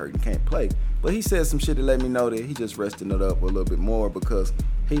really hurt and can't play. But he said some shit to let me know that he just resting it up a little bit more because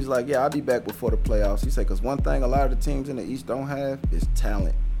he's like, yeah, I'll be back before the playoffs. He said, because one thing a lot of the teams in the East don't have is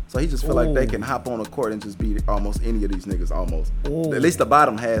talent. So he just feel like they can hop on a court and just beat almost any of these niggas almost. Ooh. At least the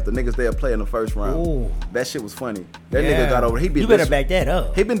bottom half, the niggas they'll play in the first round. Ooh. That shit was funny. That nigga got over. You better back that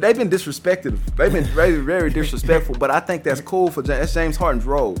up. They've been disrespected. They've been very, very disrespectful. But I think that's cool for that's James Harden's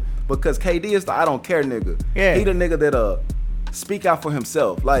role. Because KD is the I don't care nigga. Yeah. He the nigga that speak out for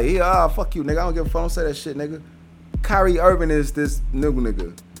himself. Like, fuck you, nigga. I don't give a fuck. Don't say that shit, nigga. Kyrie Irving is this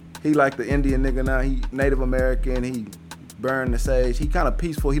nigga. He like the Indian nigga now. He Native American. He burn the sage. He kind of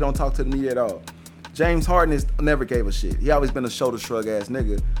peaceful. He don't talk to the media at all. James Harden never gave a shit. He always been a shoulder shrug ass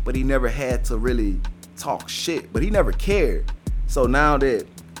nigga, but he never had to really talk shit. But he never cared. So now that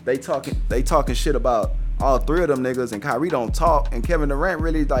they talking shit about all 3 of them niggas, and Kyrie don't talk, and Kevin Durant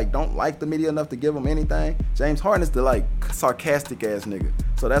really like don't like the media enough to give him anything. James Harden is the like sarcastic ass nigga.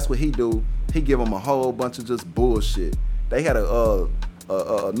 So that's what he do. He give him a whole bunch of just bullshit. They had a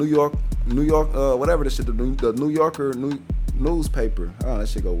New York, whatever this shit, the New Yorker newspaper. Oh, that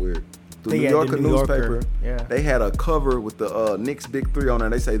shit go weird. The New Yorker newspaper. Yeah. They had a cover with the Knicks Big 3 on there.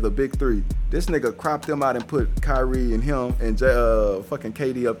 They say the Big 3. This nigga cropped them out and put Kyrie and him and fucking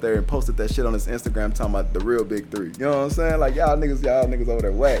KD up there and posted that shit on his Instagram talking about the real Big 3. You know what I'm saying? Like y'all niggas over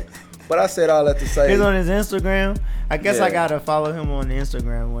there whack. But I said all that to say. He's on his Instagram. I guess I gotta follow him on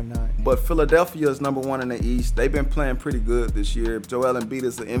Instagram and whatnot. But Philadelphia is number 1 in the East. They've been playing pretty good this year. Joel Embiid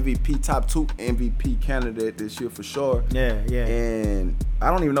is the MVP, top 2 MVP candidate this year for sure. Yeah. And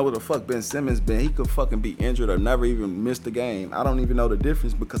I don't even know where the fuck Ben Simmons been. He could fucking be injured or never even miss the game. I don't even know the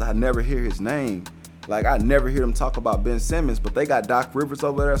difference because I never hear his name. Like, I never hear them talk about Ben Simmons, but they got Doc Rivers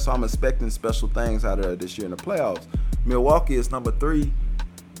over there, so I'm expecting special things out of there this year in the playoffs. Milwaukee is number 3.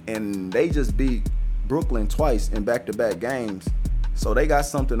 And they just beat Brooklyn twice in back-to-back games. So they got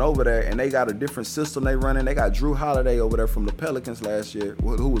something over there, and they got a different system they running. They got Drew Holiday over there from the Pelicans last year,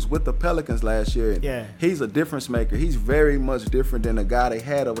 who was with the Pelicans last year. Yeah. He's a difference maker. He's very much different than the guy they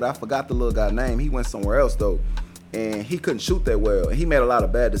had over there. I forgot the little guy's name. He went somewhere else, though. And he couldn't shoot that well. And he made a lot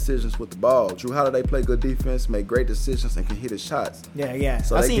of bad decisions with the ball. Drew Holiday played good defense, made great decisions, and can hit his shots. Yeah.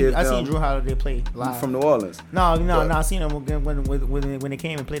 So I seen Drew Holiday play live. From New Orleans. No, I seen him when they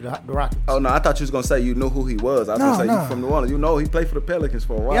came and played the Rockets. Oh, no, I thought you was going to say you knew who he was. I was going to say you from New Orleans. You know he played for the Pelicans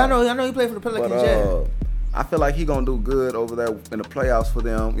for a while. Yeah, I know he played for the Pelicans, I feel like he going to do good over there in the playoffs for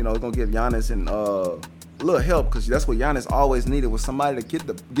them. You know, he's going to give Giannis and a little help because that's what Giannis always needed was somebody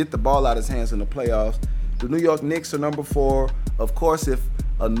to get the ball out of his hands in the playoffs. The New York Knicks are number 4. Of course, if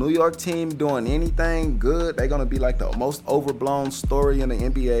a New York team doing anything good, they're gonna be like the most overblown story in the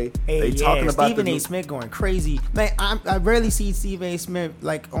NBA. Talking about Stephen A. Smith going crazy. Man, I rarely see Stephen A. Smith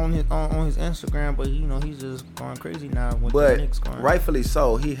like on his Instagram, but he's just going crazy now. With the Knicks going. Rightfully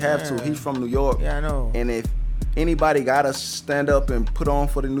so. He have to. He's from New York. Yeah, I know. And if anybody gotta stand up and put on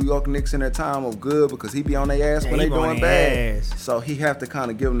for the New York Knicks in their time of good, because he be on their ass when they doing bad. So he have to kind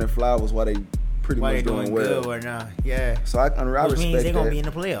of give them their flowers while they pretty much doing well. Good or not. Yeah. So I respect means they're going to be in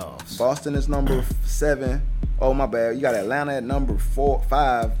the playoffs. Boston is number 7. Oh, my bad. You got Atlanta at number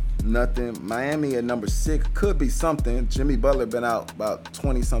 5. Nothing. Miami at number 6 could be something. Jimmy Butler been out about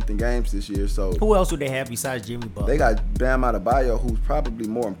 20-something games this year, so. Who else do they have besides Jimmy Butler? They got Bam Adebayo, who's probably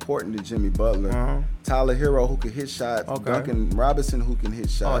more important than Jimmy Butler. Tyler Hero, who can hit shots. Okay. Duncan Robinson, who can hit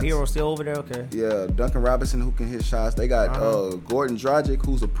shots. Oh, Hero still over there? Okay. Yeah, Duncan Robinson, who can hit shots. They got Gordon Dragic,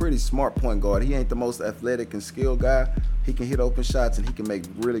 who's a pretty smart point guard. He ain't the most athletic and skilled guy. He can hit open shots, and he can make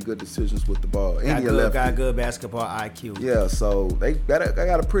really good decisions with the ball. Got good basketball IQ. Yeah, so they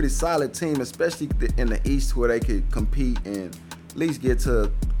got a pretty solid team, especially in the East, where they could compete and at least get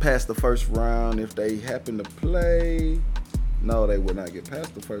to past the first round if they happen to play. No, they would not get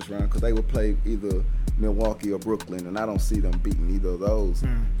past the first round because they would play either Milwaukee or Brooklyn, and I don't see them beating either of those.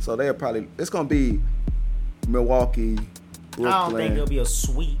 So it's going to be Milwaukee, Brooklyn. I don't think it'll be a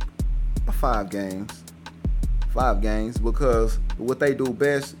sweep. 5 games. 5 games, because what they do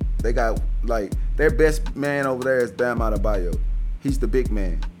best, they got, like, their best man over there is Bam Adebayo. He's the big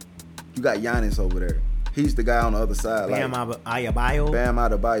man. You got Giannis over there. He's the guy on the other side. Bam Adebayo? Bam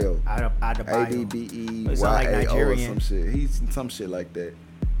Adebayo. Adebayo. ADBEYAO or some shit. He's some shit like that.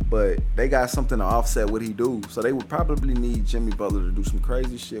 But they got something to offset what he do. So they would probably need Jimmy Butler to do some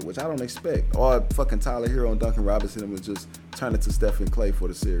crazy shit, which I don't expect. Or fucking Tyler Hero and Duncan Robinson would just turn it to Stephen Clay for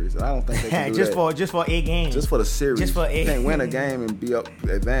the series. And I don't think they can do just that. Just for 8 games. Just for the series. Just for 8. You can't win a game and be up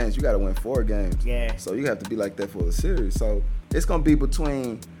advanced. You got to win 4 games. Yeah. So you have to be like that for the series. So it's going to be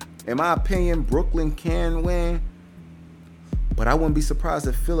between, in my opinion, Brooklyn can win. But I wouldn't be surprised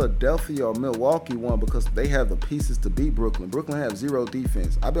if Philadelphia or Milwaukee won, because they have the pieces to beat Brooklyn. Brooklyn have 0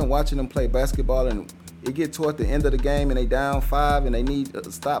 defense. I've been watching them play basketball, and it get toward the end of the game and they down 5 and they need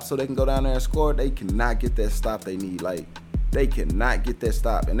a stop so they can go down there and score. They cannot get that stop they need. Like, they cannot get that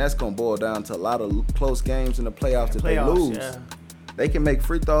stop. And that's going to boil down to a lot of close games in the playoffs that they lose. Yeah. They can make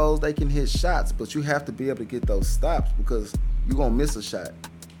free throws, they can hit shots, but you have to be able to get those stops because you're going to miss a shot.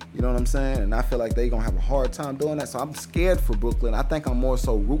 You know what I'm saying? And I feel like they're going to have a hard time doing that. So I'm scared for Brooklyn. I think I'm more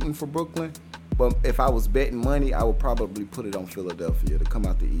so rooting for Brooklyn. But if I was betting money, I would probably put it on Philadelphia to come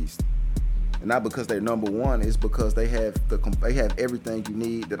out the East. And not because they're number 1. It's because they have everything you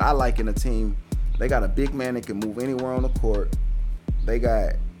need that I like in a team. They got a big man that can move anywhere on the court. They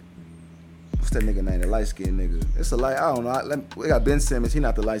got, what's that nigga name? The light-skinned nigga. It's I don't know. We got Ben Simmons. He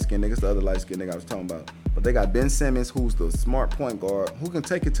not the light-skinned nigga. It's the other light-skinned nigga I was talking about. But they got Ben Simmons, who's the smart point guard, who can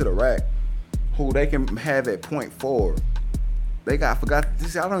take it to the rack, who they can have at point forward. They got, I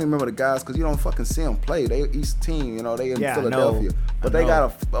don't even remember the guys because you don't fucking see them play. They each team, you know, they in Philadelphia. But they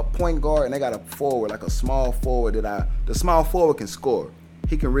got a point guard and they got a forward, like a small forward the small forward can score.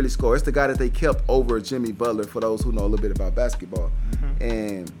 He can really score. It's the guy that they kept over Jimmy Butler, for those who know a little bit about basketball.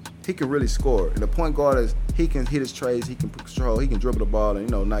 And he can really score. And the point guard he can hit his trades, he can control, he can dribble the ball and,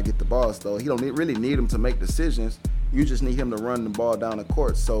 not get the ball. So he don't really need him to make decisions. You just need him to run the ball down the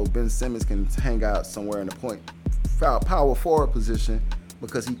court so Ben Simmons can hang out somewhere in the power forward position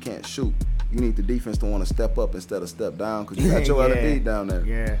because he can't shoot. You need the defense to want to step up instead of step down because you got Joel Embiid down there.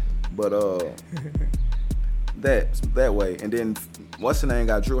 Yeah. But that way. And then what's the name?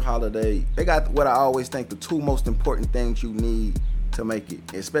 Got Drew Holiday. They got what I always think the 2 most important things you need to make it,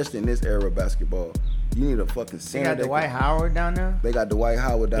 especially in this era of basketball. You need a fucking center. They got Dwight Howard down there. They got Dwight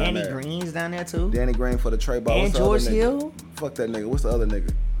Howard down there. Danny Green's down there too. Danny Green for the Trey Ball. And George Hill. Fuck that nigga. What's the other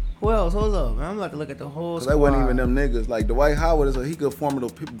nigga? Who else? Hold up, man. I'm about to look at the whole squad. They wasn't even them niggas. Like Dwight Howard is a good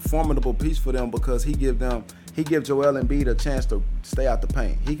formidable piece for them because he give Joel Embiid a chance to stay out the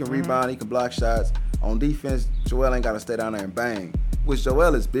paint. He can rebound, he can block shots. On defense, Joel ain't got to stay down there and bang. Which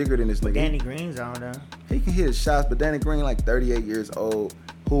Joel is bigger than this nigga. Danny Green's on there. He can hit his shots, but Danny Green like 38 years old,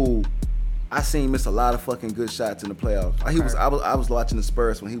 who I seen miss a lot of fucking good shots in the playoffs. I was watching the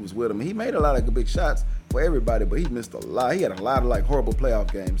Spurs when he was with them. He made a lot of good big shots for everybody, but he missed a lot. He had a lot of like horrible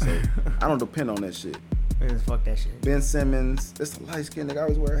playoff games, so I don't depend on that shit. Fuck that shit. Ben Simmons, it's a light skinned nigga. I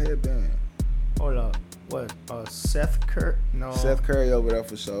always wear a headband. Hold up. What? Seth Curry? No. Seth Curry over there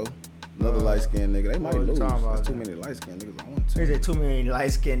for sure. Another light skinned nigga. They might lose. There's too many light skinned niggas on one team. Is there too many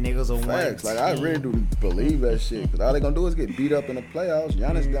light skinned niggas on one team? Like I really do believe that shit. Cause all they gonna do is get beat up in the playoffs.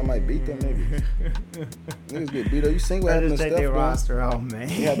 Giannis that might beat them niggas. Niggas get beat up. You seen what happened to Steph? Their roster out, man.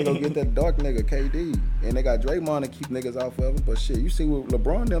 He had to go get that dark nigga KD, and they got Draymond to keep niggas off of him. But shit, you see what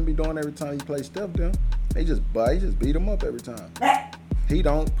LeBron them be doing every time he play Steph them. He just beat him up every time. He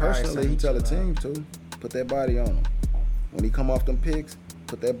don't personally. He tell the team to put that body on him. When he come off them picks,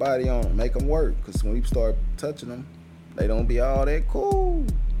 put that body on him, make him work. Cause when he start touching them, they don't be all that cool.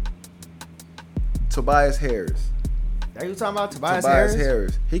 Tobias Harris. Are you talking about Tobias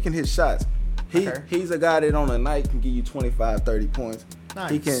Harris? He can hit shots. He's a guy that on a night can give you 25, 30 points.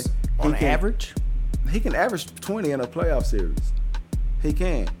 Nice. On average? He can average 20 in a playoff series. He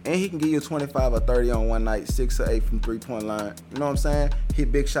can. And he can give you 25 or 30 on one night, 6 or 8 from 3-point line. You know what I'm saying?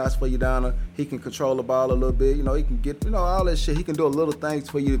 Hit big shots for you down there. He can control the ball a little bit. You know, he can get, all that shit. He can do a little things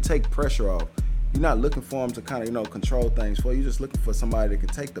for you to take pressure off. You're not looking for him to kind of, control things for you. You're just looking for somebody that can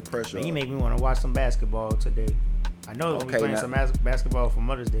take the pressure off. You make me want to watch some basketball today. I know we're playing some basketball for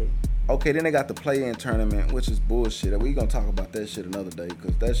Mother's Day. Okay, then they got the play-in tournament, which is bullshit. We gonna talk about that shit another day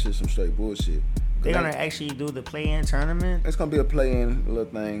because that shit's some straight bullshit. They're gonna actually do the play-in tournament? It's gonna be a play-in little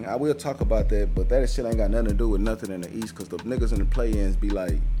thing. I will talk about that, but that shit ain't got nothing to do with nothing in the East because the niggas in the play-ins be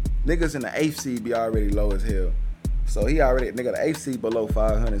like, niggas in the 8th seed be already low as hell. So he already, the 8th seed below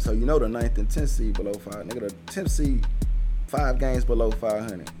 500. So the 9th and 10th seed below 500. The 10th seed 5 games below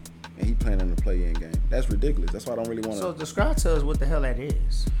 500. And he playing in the play-in game. That's ridiculous. That's why I don't really want to. So describe to us what the hell that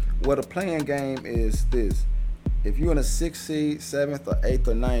is. Well, the play-in game is this. If you're in a 6th seed, 7th or 8th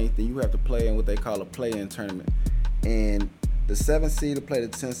or 9th, then you have to play in what they call a play-in tournament. And the 7th seed to play the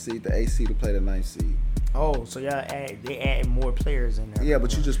 10th seed, the 8th seed to play the 9th seed. Oh, so they add more players in there. Yeah,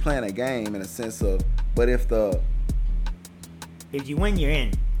 but you're just playing a game in a sense of, but if you win, you're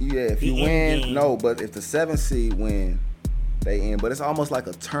in. Yeah, if you win, no, but if the 7th seed win, they in. But it's almost like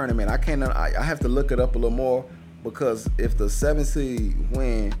a tournament. I have to look it up a little more because if the 7th seed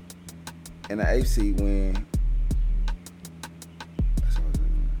win and the 8th seed win,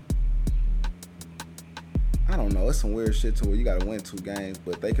 I don't know. It's some weird shit to where you gotta win 2 games,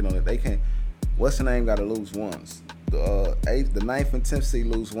 but they can. What's the name? Gotta lose once. The 9th and 10th seed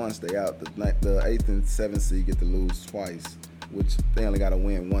lose once. They out. The 8th and 7th seed get to lose twice, which they only gotta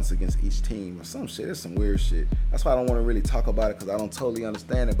win once against each team or some shit. It's some weird shit. That's why I don't want to really talk about it because I don't totally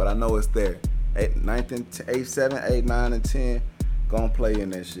understand it, but I know it's there. 9th and 8th, 7, 8, 9, and 10 gonna play in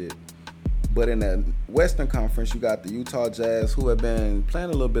that shit. But in the Western Conference, you got the Utah Jazz, who have been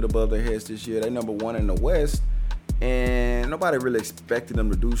playing a little bit above their heads this year. They number 1 in the West, and nobody really expected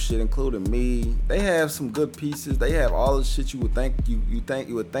them to do shit, including me. They have some good pieces. They have all the shit you would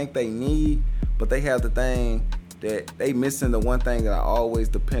think they need, but they have the thing that they missing. The one thing that I always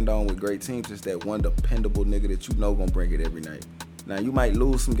depend on with great teams is that one dependable nigga that you know gonna bring it every night. Now you might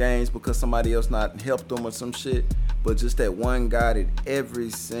lose some games because somebody else not helped them or some shit, but just that one guy that every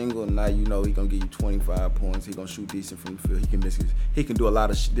single night he gonna give you 25 points. He gonna shoot decent from the field. He can do a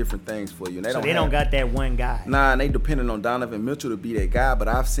lot of different things for you. And they don't got that one guy. Nah, and they depending on Donovan Mitchell to be that guy. But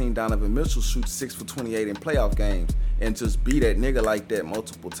I've seen Donovan Mitchell shoot 6 for 28 in playoff games and just be that nigga like that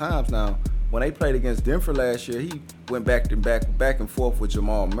multiple times. Now, when they played against Denver last year, he went back and forth with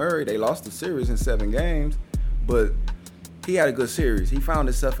Jamal Murray. They lost the series in 7 games, but he had a good series. He found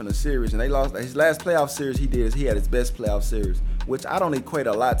himself in a series, and they lost his last playoff series. He had his best playoff series, which I don't equate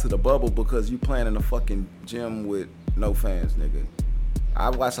a lot to the bubble because you playing in a fucking gym with no fans, nigga. I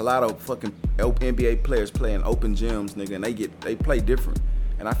watch a lot of fucking NBA players play in open gyms, nigga, and they play different.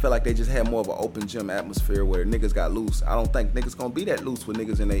 And I feel like they just had more of an open gym atmosphere where niggas got loose. I don't think niggas gonna be that loose with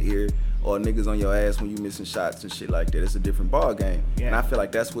niggas in their ear or niggas on your ass when you missing shots and shit like that. It's a different ball game. Yeah. And I feel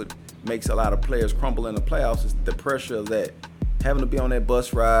like that's what makes a lot of players crumble in the playoffs is the pressure of that. Having to be on that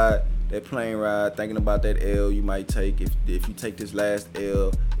bus ride, that plane ride, thinking about that L you might take. If you take this last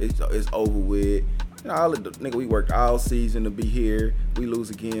L, it's over with. Nigga, we worked all season to be here. We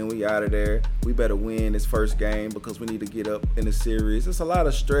lose again, we out of there. We better win this first game because we need to get up in the series. It's a lot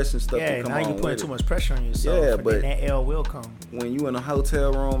of stress and stuff to come on. Yeah, now you putting too much pressure on yourself. Yeah, but that L will come. When you in a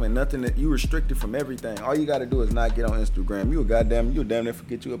hotel room and nothing that you restricted from everything, all you got to do is not get on Instagram. You'll damn near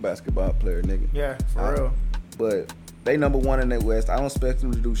forget you a basketball player, nigga. Yeah, for real. But they number 1 in the West. I don't expect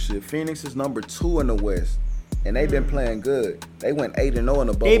them to do shit. Phoenix is number 2 in the West. And they've been playing good. They went 8-0 in the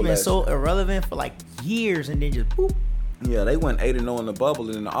bubble. They've been so irrelevant for like years and then just boop. Yeah, they went 8-0 in the bubble,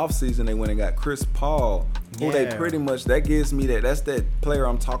 and in the offseason they went and got Chris Paul, who they pretty much, that gives me that's that player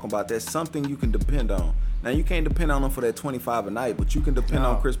I'm talking about. That's something you can depend on. Now, you can't depend on him for that 25 a night, but you can depend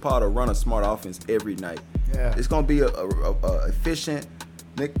on Chris Paul to run a smart offense every night. Yeah. It's going to be a efficient.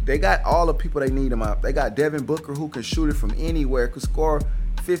 They got all the people they need them out. They got Devin Booker, who can shoot it from anywhere, could score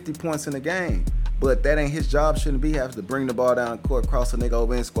 50 points in a game. But that ain't his job. Shouldn't be having to bring the ball down the court, cross a nigga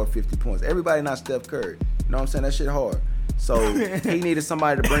over and score 50 points. Everybody not Steph Curry. You know what I'm saying? That shit hard. So he needed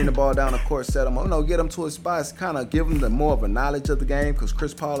somebody to bring the ball down the court, set him up, get him to his spots, kind of give him more of a knowledge of the game because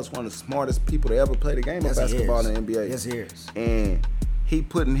Chris Paul is one of the smartest people to ever play the game of basketball in the NBA. Yes, he is. And he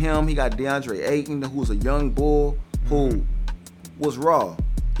got DeAndre Ayton, who was a young bull who was raw.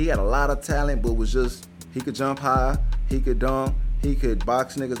 He had a lot of talent, but was just, he could jump high, he could dunk, he could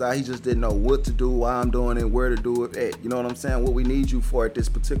box niggas out. He just didn't know what to do, why I'm doing it, where to do it at. You know what I'm saying? What we need you for at this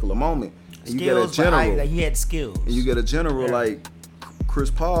particular moment. And skills, you get a general. He had skills. And you get a general like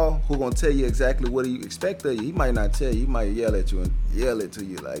Chris Paul, who gonna tell you exactly what he expect of you. He might not tell you. He might yell at you and yell it to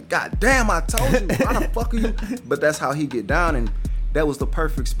you like, God damn, I told you, why the fuck are you? But that's how he get down, and that was the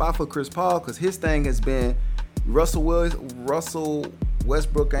perfect spot for Chris Paul, because his thing has been Russell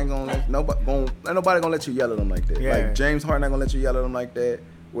Westbrook ain't gonna let nobody gonna let you yell at him like that. Yeah. Like James Harden ain't gonna let you yell at him like that.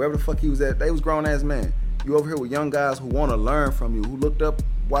 Wherever the fuck he was at, they was grown ass men. You over here with young guys who want to learn from you, who looked up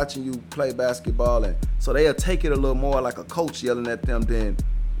watching you play basketball, and so they'll take it a little more like a coach yelling at them than,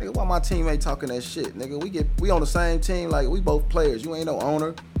 nigga, why my teammate talking that shit? Nigga, we on the same team, like we both players. You ain't no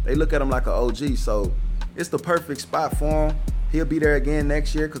owner. They look at him like an OG, so it's the perfect spot for him. He'll be there again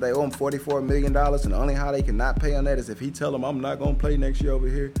next year because they owe him $44 million, and the only how they cannot pay on that is if he tell them I'm not gonna play next year over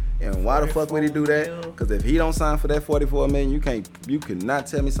here. And why the fuck would he do that? Because if he don't sign for that $44 million, you cannot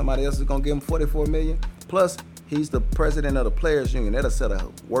tell me somebody else is gonna give him $44 million. Plus, he's the president of the Players Union. That'll set a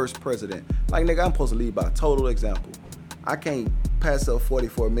worse precedent. Like, nigga, I'm supposed to lead by total example. I can't pass up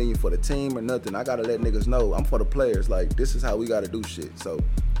 $44 million for the team or nothing. I gotta let niggas know I'm for the players. Like, this is how we gotta do shit. So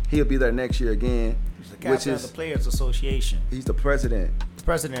he'll be there next year again. He's the captain of the Players Association. He's the president. The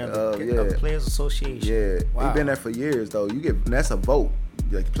president of the Players Association. Yeah, wow. He's been there for years though. That's a vote.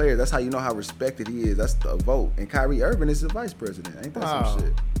 Like players, that's how you know how respected he is. That's a vote. And Kyrie Irving is the vice president. Ain't that some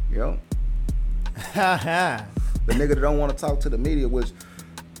shit? You know? The nigga that don't want to talk to the media, which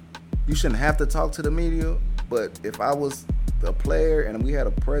you shouldn't have to talk to the media, but if I was a player and we had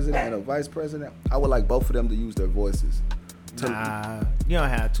a president and a vice president, I would like both of them to use their voices. Nah, you don't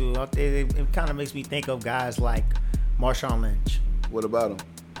have to. It kind of makes me think of guys like Marshawn Lynch. What about him?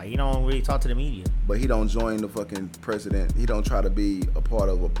 He don't really talk to the media. But he don't join the fucking president. He don't try to be a part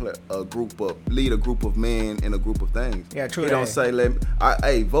of lead a group of men in a group of things. Yeah, true. He don't say,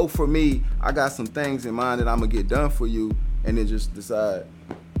 hey, vote for me. I got some things in mind that I'm gonna get done for you, and then just decide,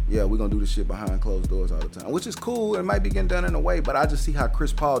 yeah, we're gonna do this shit behind closed doors all the time, which is cool. It might be getting done in a way, but I just see how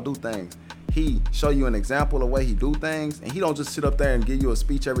Chris Paul do things. He show you an example of the way he do things, and he don't just sit up there and give you a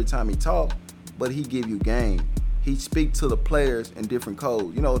speech every time he talk, but he give you game. He speak to the players in different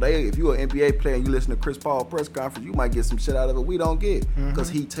codes. You know, if you're an NBA player and you listen to Chris Paul press conference, you might get some shit out of it we don't get, because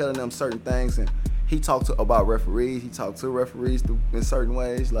he telling them certain things, and he talked about referees. He talked to referees in certain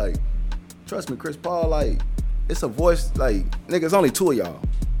ways. Like, trust me, Chris Paul, like, it's a voice. Like, nigga, it's only two of y'all.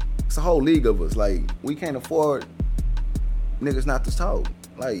 It's a whole league of us. Like, we can't afford niggas not to talk.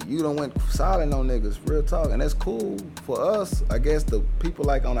 Like, you done went silent on niggas, real talk, and that's cool for us, I guess, the people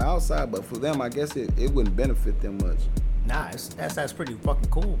like on the outside, but for them, I guess it wouldn't benefit them much. Nah, that's pretty fucking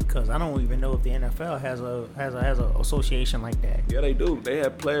cool, because I don't even know if the NFL has a association like that. Yeah, they do. They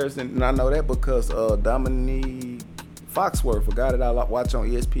have players, and I know that because Dominique Foxworth, a guy that I watch on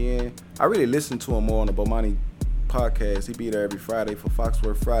ESPN, I really listen to him more on the Bomani podcast. He be there every Friday for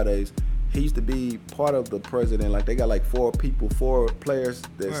Foxworth Fridays. He used to be part of the president. Like, they got like four players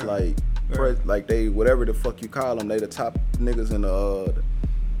that's like they, whatever the fuck you call them, they the top niggas in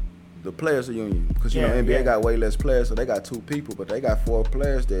the players union. Because you know NBA got way less players, so they got two people, but they got four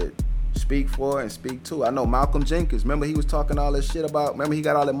players that speak for and speak to. I know Malcolm Jenkins. Remember he was talking all this shit about. Remember he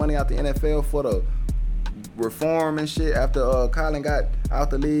got all that money out the NFL for the reform and shit after Colin got out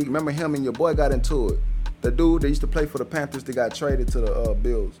the league. Remember him and your boy got into it. The dude that used to play for the Panthers that got traded to the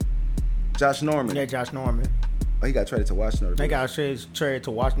Bills. Josh Norman. Yeah, Josh Norman. Oh, he got traded to Washington. They got traded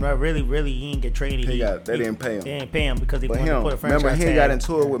to Washington. Really, he didn't get traded. They didn't pay him. They didn't pay him because they wanted to put a franchise remember, he tag. got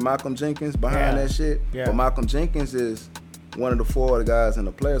into it with Malcolm Jenkins behind that shit. Yeah. But Malcolm Jenkins is one of the four of the guys in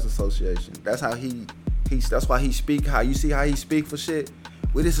the Players Association. That's how that's why he speak. How you see how he speak for shit.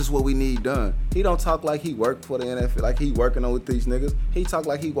 Well, this is what we need done. He don't talk like he worked for the NFL, like he working on with these niggas. He talk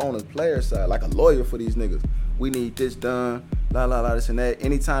like he on the player side, like a lawyer for these niggas. We need this done, la la la, this and that.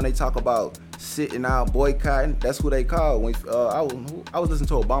 Anytime they talk about sitting out, boycotting, that's who they call. When I was listening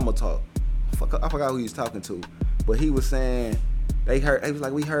to Obama talk. I forgot who he was talking to, but he was saying he was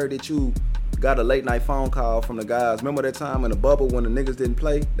like, we heard that you got a late night phone call from the guys. Remember that time in the bubble when the niggas didn't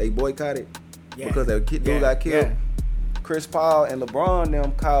play? They boycotted because their dude got killed. Yeah. Chris Paul and LeBron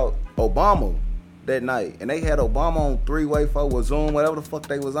them called Obama that night, and they had Obama on three-way with Zoom, whatever the fuck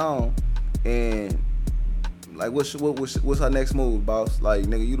they was on, and like, what's our next move, boss? Like,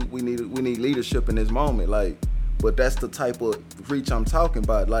 nigga, we need leadership in this moment, like, but that's the type of reach I'm talking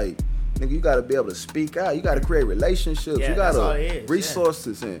about, like, nigga, you gotta be able to speak out, you gotta create relationships, you gotta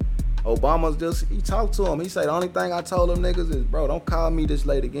resources, and Obama's he talked to him. He said the only thing I told them niggas is, bro, don't call me this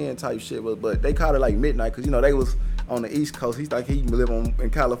late again type shit. But they called it like midnight because, you know, they was on the East Coast. He's like, he live in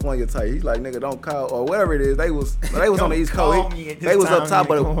California type. He's like, nigga, don't call, or whatever it is. They was on the East Coast. They was up top,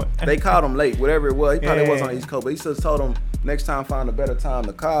 but they called him late, whatever it was. He probably was on the East Coast, but he just told them next time find a better time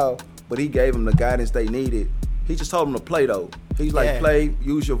to call. But he gave them the guidance they needed He just told them to play though. He's like, play,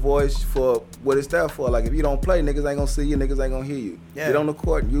 use your voice for what it's there for. Like if you don't play, niggas ain't gonna see you, niggas ain't gonna hear you. Yeah. Get on the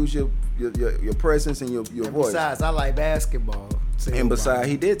court and use your presence and your voice. Besides, I like basketball. And besides,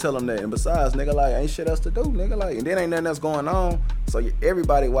 he did tell him that. And besides, nigga, like, ain't shit else to do, nigga. Like, and then ain't nothing else going on. So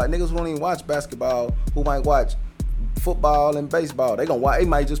everybody watch. Niggas who don't even watch basketball, who might watch football and baseball, they gonna watch. They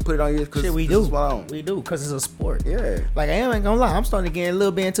might just put it on here because we do, because it's a sport. Yeah. Like I ain't gonna lie, I'm starting to get a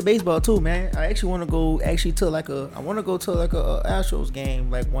little bit into baseball too, man. I actually want to go to a Astros game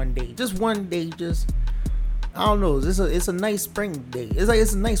like one day, just I don't know. It's a nice spring day.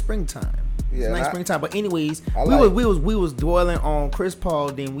 It's a nice springtime. Yeah, it's nice springtime. But anyways, we was dwelling on Chris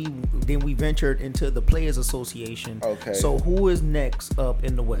Paul. Then we ventured into the Players Association. Okay. So who is next up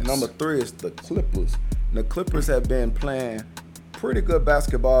in the West? Number 3 is the Clippers. The Clippers have been playing pretty good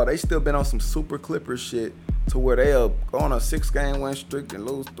basketball. They still been on some super Clippers shit to where they'll go on a 6-game win streak and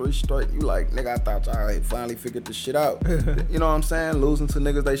lose 3 straight. You like, nigga, I thought y'all had finally figured this shit out. You know what I'm saying? Losing to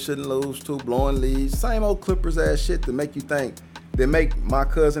niggas they shouldn't lose to, blowing leads. Same old Clippers ass shit to make you think. They make my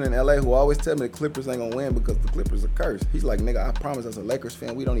cousin in LA who always tell me the Clippers ain't gonna win because the Clippers are cursed. He's like, nigga, I promise as a Lakers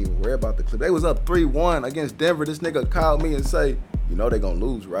fan, we don't even worry about the Clippers. They was up 3-1 against Denver. This nigga called me and say, you know they gonna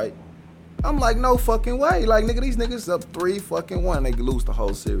lose, right? I'm like, no fucking way. Like, nigga, these niggas up 3-1. They lose the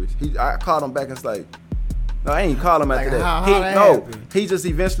whole series. I called him back and it's like, no, I ain't call him after that. He just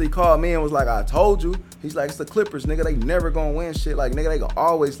eventually called me and was like, I told you. He's like, it's the Clippers, nigga. They never gonna win shit. Like, nigga, they gonna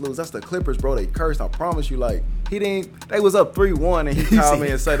always lose. That's the Clippers, bro. They cursed. I promise you. Like, they was up 3-1 and he called me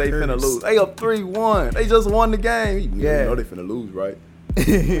and said they finna lose. They up 3-1. They just won the game. You know they finna lose, right?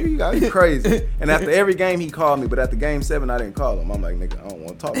 You got me crazy. And after every game he called me, but after game 7 I didn't call him. I'm like, nigga, I don't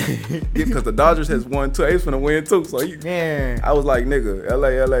want to talk to you because the Dodgers has won too. They was finna win too. So I was like, nigga, LA,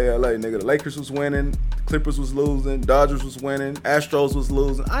 nigga. The Lakers was winning, Clippers was losing, Dodgers was winning, Astros was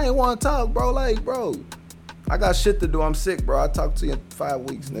losing. I ain't want to talk, bro. Like, bro, I got shit to do. I'm sick, bro. I'll talk to you in 5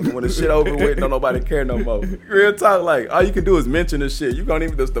 weeks, nigga. When the shit over with, don't nobody care no more. Real talk, like, all you can do is mention this shit. You gonna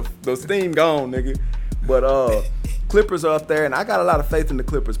even the steam gone, nigga. But Clippers are up there, and I got a lot of faith in the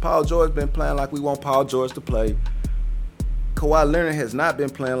Clippers. Paul George been playing like we want Paul George to play. Kawhi Leonard has not been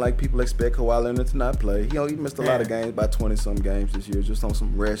playing like people expect Kawhi Leonard to not play. He missed a lot of games, about 20-some games this year, just on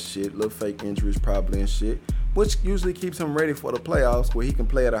some rest shit, little fake injuries probably and shit, which usually keeps him ready for the playoffs where he can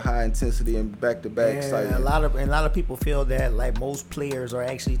play at a high intensity and back-to-back excitement. A lot of people feel that like most players are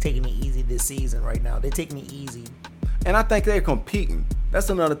actually taking it easy this season right now. They're taking it easy. And I think they're competing. That's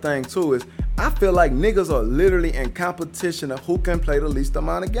another thing too, is I feel like niggas are literally in competition of who can play the least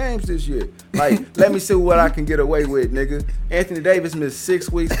amount of games this year. Like, let me see what I can get away with, nigga. Anthony Davis missed 6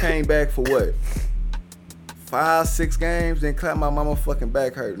 weeks, came back for what? 5-6 games, then clapped my mama fucking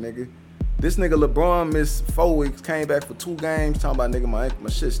back hurt, nigga. This nigga LeBron missed 4 weeks, came back for 2 games, talking about, nigga, my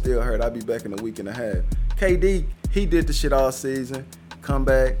shit still hurt. I'll be back in a week and a half. KD, he did the shit all season. Come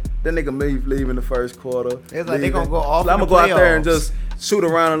back. That nigga leave in the first quarter. It's like they gonna go off. I'm gonna go out there and just shoot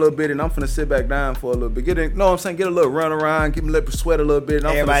around a little bit, and I'm finna sit back down for a little bit. Get a little run around, get me let sweat a little bit.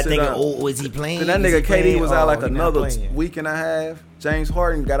 And everybody thinking, oh, is he playing? Then that nigga KD was out like another week and a half. James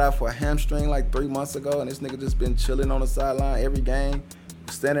Harden got out for a hamstring like 3 months ago, and this nigga just been chilling on the sideline every game.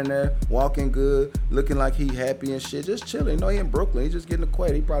 Standing there, walking good, looking like he happy and shit, just chilling. You know, he in Brooklyn. He just getting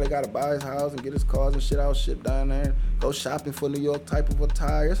acquainted. He probably got to buy his house and get his cars and shit out, shit down there. Go shopping for New York type of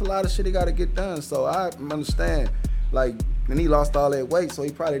attire. There's a lot of shit he got to get done. So I understand. Like, and he lost all that weight, so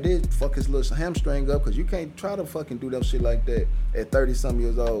he probably did fuck his little hamstring up, because you can't try to fucking do that shit like that at 30-something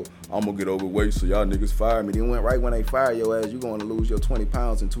years old. I'm going to get overweight so y'all niggas fire me. Then went right when they fire your ass, you going to lose your 20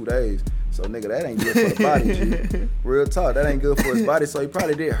 pounds in 2 days. So, nigga, that ain't good for the body, G. Real talk, that ain't good for his body. So he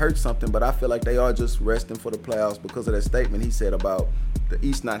probably did hurt something, but I feel like they are just resting for the playoffs because of that statement he said about the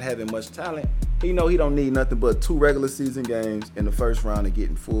East not having much talent. He know he don't need nothing but 2 regular season games in the first round and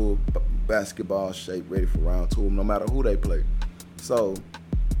getting full basketball shape, ready for round 2, no matter who they play. So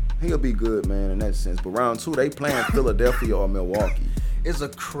he'll be good, man, in that sense. But round 2, they playing Philadelphia or Milwaukee. It's a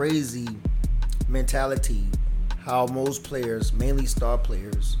crazy mentality how most players, mainly star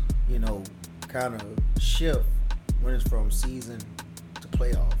players, you know, kind of shift when it's from season to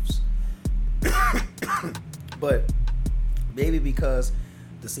playoffs. But maybe because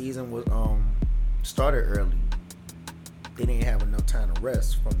the season was started early, they didn't have enough time to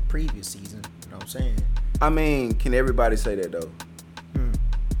rest from the previous season. You know what I'm saying? I mean, can everybody say that though?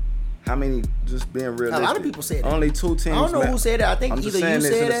 How many, just being realistic? A lot of people said that. Only 2 teams. I don't know who said that. I think either you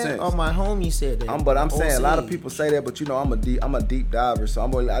said that or my homie said that. But I'm saying a lot of people say that, but you know I'm a deep diver, so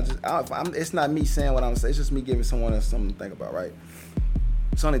it's not me saying what I'm saying. It's just me giving someone else something to think about, right?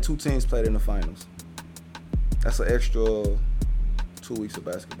 It's only 2 teams played in the finals. That's an extra 2 weeks of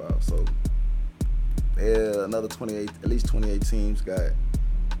basketball. So another 28, at least 28 teams got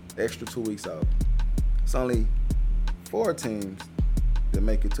extra 2 weeks off. It's only 4 teams that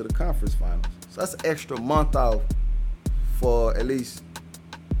make it to the conference finals. So that's an extra month off for at least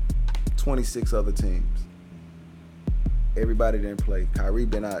 26 other teams. Everybody didn't play. Kyrie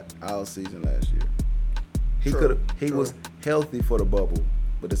been out all season last year. He was healthy for the bubble,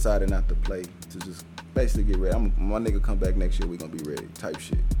 but decided not to play to just basically get ready. My nigga come back next year, we gonna be ready type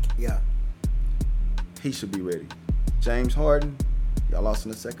shit. Yeah. He should be ready. James Harden, y'all lost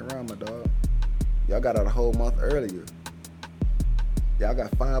in the second round, my dog. Y'all got out a whole month earlier. Y'all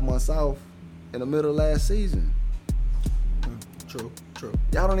got 5 months off in the middle of last season. True.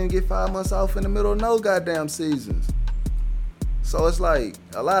 Y'all don't even get 5 months off in the middle of no goddamn seasons. So it's like,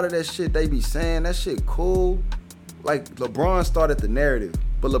 a lot of that shit they be saying, that shit cool. Like, LeBron started the narrative,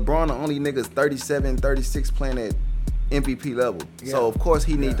 but LeBron the only niggas 37, 36 playing at MVP level. Yeah. So, of course,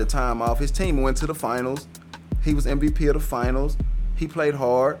 he need the time off. His team went to the finals. He was MVP of the finals. He played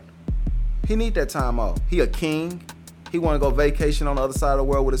hard. He need that time off. He a king. He want to go vacation on the other side of the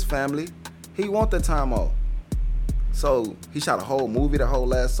world with his family. He want that time off. So, he shot a whole movie the whole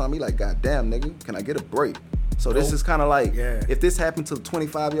last summer. He like, goddamn, nigga, can I get a break? So this is kind of like, if this happened to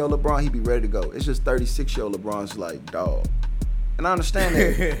 25-year-old LeBron, he'd be ready to go. It's just 36-year-old LeBron's like, dog. And I understand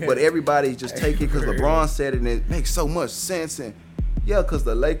that, but everybody just take it because LeBron said it and it makes so much sense. And yeah, because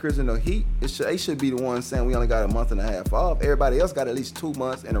the Lakers and the Heat, they should be the ones saying we only got a month and a half off. Everybody else got at least 2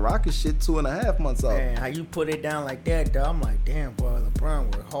 months, and the Rockets shit 2.5 months off. Man, how you put it down like that, dog? I'm like, damn, boy,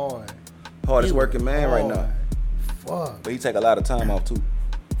 LeBron worked hard. Hardest working man right now. Fuck. But he take a lot of time off too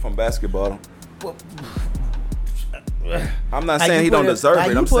from basketball. I'm not saying he don't deserve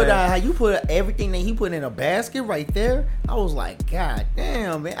it. I'm saying how you put everything that he put in a basket right there. I was like, God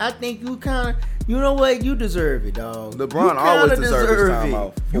damn, man. I think you kind of, you know what? You deserve it, dog. LeBron always deserves his time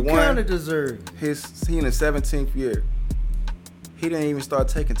off. You kind of deserve it. He in his 17th year. He didn't even start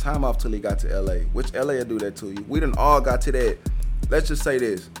taking time off till he got to LA, which LA will do that to you. We done all got to that. Let's just say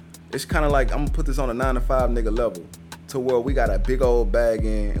this. It's kind of like, I'm gonna put this on a 9-to-5 nigga level, to where we got a big old bag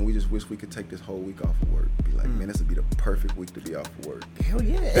in and we just wish we could take this whole week off of work. Be like, man, this would be the perfect week to be off of work. Hell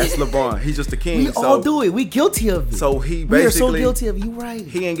yeah. That's LeBron. He's just a king. We all do it. We guilty of it. So he basically, we are so guilty of it. You right.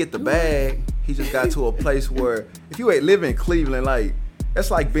 He ain't get the bag. Right. He just got to a place where if you ain't live in Cleveland, like, that's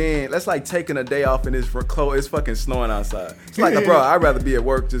like taking a day off and it's fucking snowing outside. It's like, bro, I'd rather be at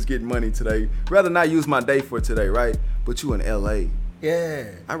work just getting money today. Rather not use my day for today, right? But you in LA. Yeah.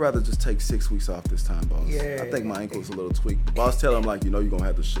 I'd rather just take 6 weeks off this time, boss. Yeah. I think my ankle's a little tweaked. The boss tell him, like, you're gonna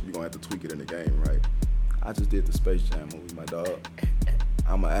have to tweak it in the game, right? I just did the Space Jam movie, my dog.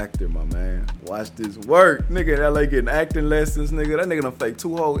 I'm an actor, my man. Watch this work. Nigga in LA getting acting lessons, nigga. That nigga done faked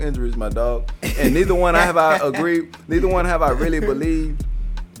 2 whole injuries, my dog. And neither one have I agreed, neither one have I really believed.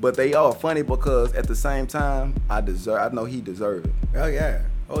 But they are funny because at the same time, I know he deserved it. Oh yeah.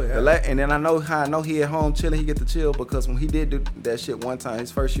 And then I know he at home chilling. He get to chill because when he did do that shit one time,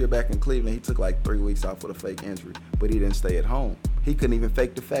 his first year back in Cleveland, he took like 3 weeks off with a fake injury, but he didn't stay at home. He couldn't even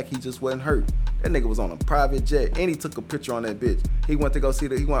fake the fact he just wasn't hurt. That nigga was on a private jet, and he took a picture on that bitch. He went to go see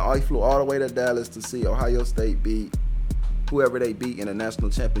he flew all the way to Dallas to see Ohio State beat whoever they beat in a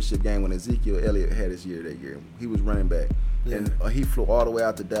national championship game when Ezekiel Elliott had his year that year. He was running back. Yeah. And he flew all the way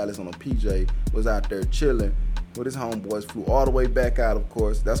out to Dallas on a PJ, was out there chilling with his homeboys, flew all the way back out, of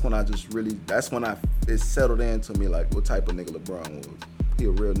course. That's when it settled into me, like, what type of nigga LeBron was. He a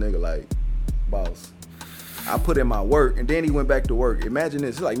real nigga, like, boss. I put in my work, and then he went back to work. Imagine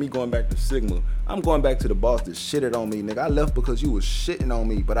this, it's like me going back to Sigma. I'm going back to the boss that shitted on me, nigga. I left because you was shitting on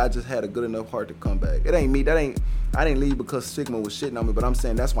me, but I just had a good enough heart to come back. It ain't me, I didn't leave because Sigma was shitting on me, but I'm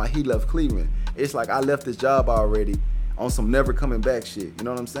saying that's why he left Cleveland. It's like I left this job already on some never coming back shit, you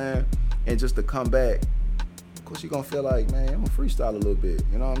know what I'm saying? And just to come back, of course you gonna feel like, man, I'm gonna freestyle a little bit,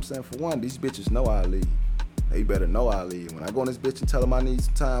 you know what I'm saying? For one, these bitches know I leave. They better know I leave. When I go on this bitch and tell them I need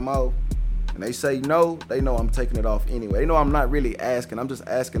some time off, and they say no, they know I'm taking it off anyway. They know I'm not really asking, I'm just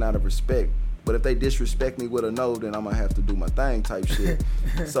asking out of respect. But if they disrespect me with a no, then I'm gonna have to do my thing type shit.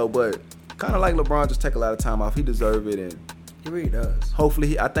 So, but kind of like LeBron, just take a lot of time off. He deserve it, and he really does.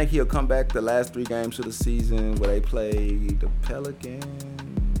 Hopefully, I think he'll come back the last 3 games of the season where they play the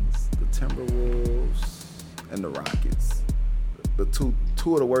Pelicans, the Timberwolves, and the Rockets. The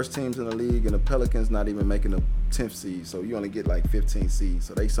two of the worst teams in the league, and the Pelicans not even making the 10th seed, so you only get like 15 seeds.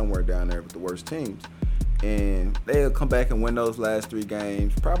 So they somewhere down there with the worst teams. And they'll come back and win those last 3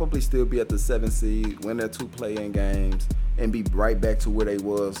 games, probably still be at the 7th seed, win their 2 play-in games, and be right back to where they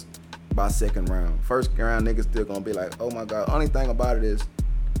was by 2nd round. 1st round, niggas still gonna be like, oh my God. Only thing about it is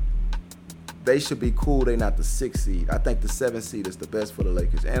they should be cool. They not the 6 seed. I think the 7 seed is the best for the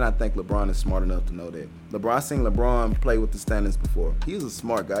Lakers, and I think LeBron is smart enough to know that. I seen LeBron play with the standings before. He's a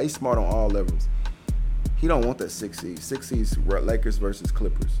smart guy. He's smart on all levels. He don't want that 6 seed. 6 seeds Lakers versus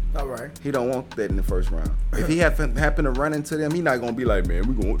Clippers. All right. He don't want that in the first round. If he happen to run into them, he not gonna be like,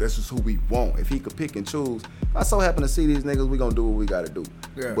 man, that's just who we want. If he could pick and choose, if I so happen to see these niggas, we gonna do what we gotta do.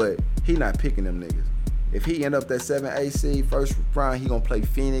 Yeah. But he not picking them niggas. If he end up that 7-8 seed first round, he gonna play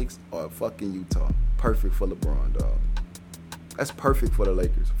Phoenix or fucking Utah. Perfect for LeBron, dog. That's perfect for the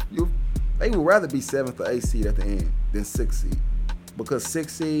Lakers. They would rather be 7th or 8th seed at the end than 6th seed. Because 6th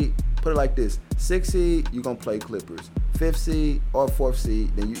seed, put it like this: 6th seed, you gonna play Clippers. 5th seed or 4th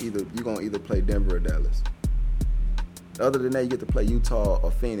seed, then you gonna either play Denver or Dallas. Other than that, you get to play Utah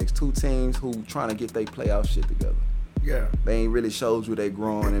or Phoenix. 2 teams who trying to get their playoff shit together. Yeah. They ain't really showed you they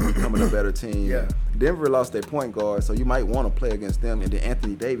growing and becoming a better team. Yeah. Denver lost their point guard, so you might want to play against them. And then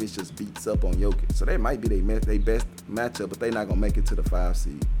Anthony Davis just beats up on Jokic. So they might be their best matchup, but they not gonna make it to the 5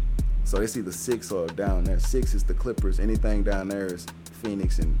 seed. So it's either 6 or down there. 6 is the Clippers. Anything down there is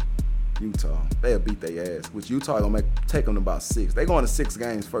Phoenix and Utah. They'll beat their ass. Which Utah gonna take them to about 6. They going to 6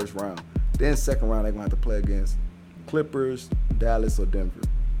 games first round. Then second round they gonna have to play against Clippers, Dallas, or Denver.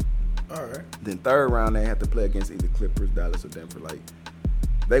 All right. Then third round they have to play against either Clippers, Dallas, or Denver. Like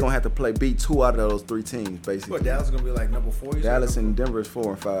they gonna have to beat 2 out of those 3 teams basically. What, Dallas is gonna be like number 4? Dallas and Denver is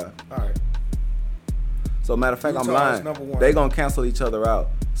 4 and 5. All right. So matter of fact, Utah I'm lying. number 1. They gonna cancel each other out.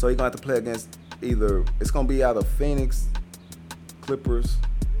 So he gonna have to play against it's gonna be either Phoenix, Clippers,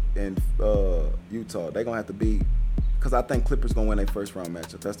 and Utah. They gonna have to beat, because I think Clippers gonna win their first round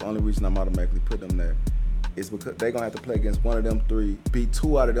matchup. That's the only reason I'm automatically putting them there. Is because they gonna have to play against one of them 3, beat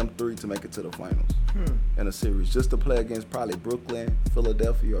 2 out of them 3 to make it to the finals in a series. Just to play against probably Brooklyn,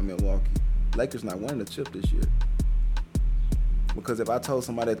 Philadelphia, or Milwaukee. Lakers not winning the chip this year. Because if I told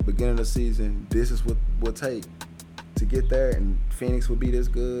somebody at the beginning of the season, this is what we'll take to get there, and Phoenix would be this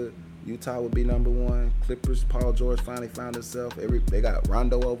good, Utah would be number 1, Clippers, Paul George finally found himself. They got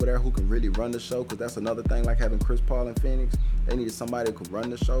Rondo over there who can really run the show, because that's another thing, like having Chris Paul in Phoenix. They needed somebody who could run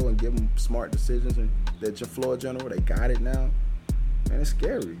the show and give them smart decisions, and that floor general, they got it now. Man, it's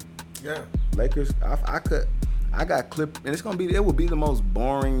scary. Yeah. Lakers, I got and it would be the most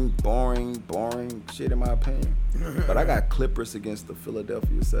boring shit in my opinion. But I got Clippers against the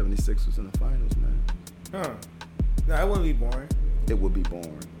Philadelphia 76ers in the finals, man. Huh. No, it wouldn't be boring. It would be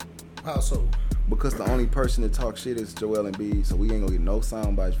boring. How so? Because the only person that talks shit is Joel Embiid, so we ain't gonna get no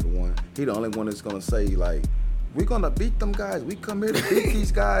sound bites for one. He the only one that's gonna say, like, we're gonna beat them guys. We come here to beat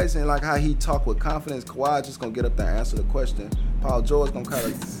these guys. And like how he talk with confidence. Kawhi just gonna get up there and answer the question. Paul George gonna kind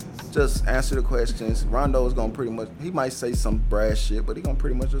of just answer the questions. Rondo is gonna pretty much, he might say some brash shit, but he gonna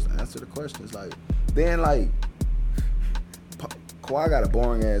pretty much just answer the questions. Like, then like, Kawhi got a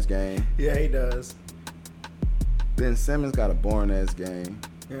boring ass game. Yeah, he does. Ben Simmons got a boring ass game.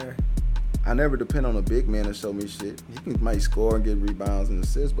 Yeah. I never depend on a big man to show me shit. He might score and get rebounds and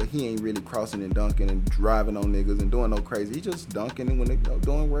assists, but he ain't really crossing and dunking and driving on niggas and doing no crazy. He just dunking and when they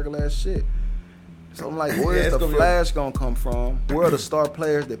doing regular ass shit. So I'm like, where's the flash gonna come from? Where are the star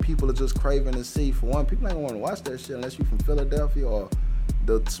players that people are just craving to see? For one, people ain't gonna want to watch that shit unless you from Philadelphia or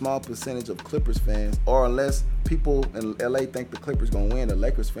the small percentage of Clippers fans, or unless people in LA think the Clippers gonna win, the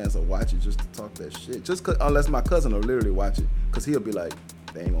Lakers fans will watch it just to talk that shit. Unless my cousin will literally watch it, cause he'll be like,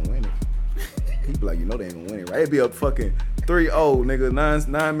 they ain't gonna win it. He'd be like, you know they ain't gonna win it, right? It'd be up fucking 3-0, nigga,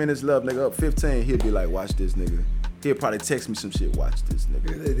 9 minutes left, nigga, up 15. He'd be like, watch this, nigga. He'll probably text me some shit, watch this,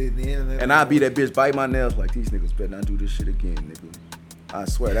 nigga. And I'll be that bitch, bite my nails like, these niggas better not do this shit again, nigga. I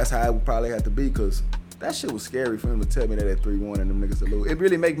swear, that's how it would probably have to be, because that shit was scary for him to tell me that at 3-1 and them niggas to lose. It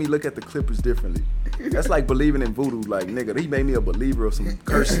really make me look at the Clippers differently. That's like believing in voodoo, like, nigga, he made me a believer of some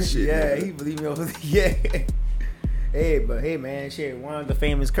cursing shit. Yeah, nigga. he believed me. Yeah. Hey, man, shit, one of the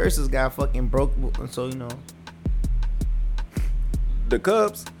famous curses got fucking broke, so, you know. The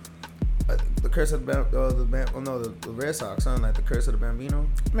Cubs? The curse of the Red Sox, something like the curse of the Bambino.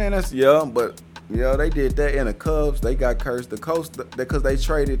 Man, that's but they did that in the Cubs. They got cursed. The coast because they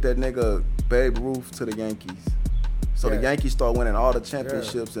traded that nigga Babe Ruth to the Yankees. So the Yankees start winning all the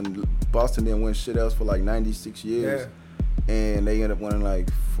championships, and Boston didn't win shit else for like 96 years. Yeah. And they ended up winning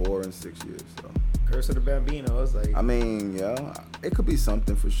like 4 and 6 years. So. Curse of the Bambino. I was like, I mean, yeah, it could be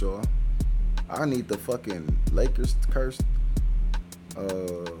something for sure. I need the fucking Lakers cursed.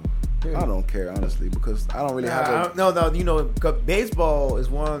 I don't care honestly because I don't really have. No. You know, baseball is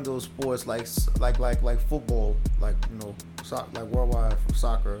one of those sports like football, like you know, like worldwide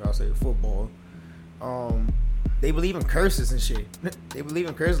soccer. I'll say football. They believe in curses and shit. They believe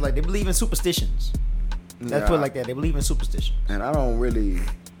in curses, like they believe in superstitions. Let's put it like that. They believe in superstition. And I don't really.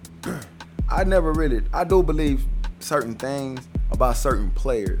 I do believe certain things about certain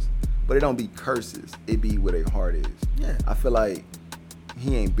players, but it don't be curses. It be where their heart is. Yeah. I feel like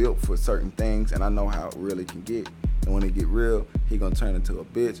he ain't built for certain things, and I know how real it can get. And when it get real, he gonna turn into a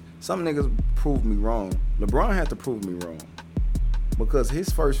bitch. Some niggas prove me wrong. LeBron had to prove me wrong. Because his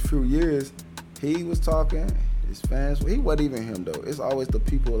first few years, he was talking, his fans, he wasn't even him though. It's always the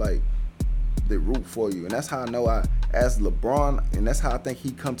people like that root for you. And that's how I know as LeBron, and that's how I think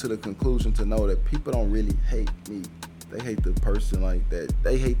he come to the conclusion to know that people don't really hate me. They hate the person like that.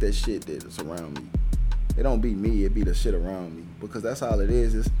 They hate that shit that's around me. It don't be me, it be the shit around me. Because that's all it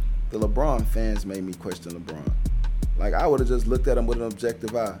is the LeBron fans made me question LeBron. Like, I would have just looked at him with an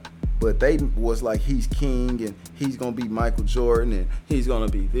objective eye. But they was like, he's king, and he's going to be Michael Jordan, and he's going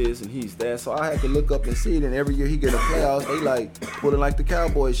to be this, and he's that. So I had to look up and see it, and every year he get a playoffs, they like pulling like the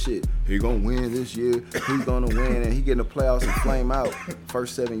Cowboys shit. He going to win this year, he's going to win, and he get in the playoffs and flame out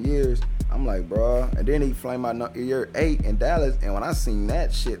first 7 years. I'm like, bro. And then he flame out year 8 in Dallas, and when I seen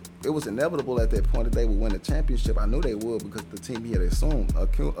that shit, it was inevitable at that point that they would win the championship. I knew they would because the team he had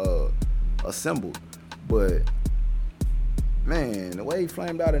assembled. But man, the way he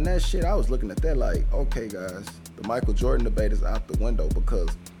flamed out in that shit, I was looking at that like, okay, guys, the Michael Jordan debate is out the window because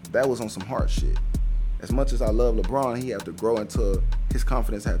that was on some hard shit. As much as I love LeBron, he had to grow into his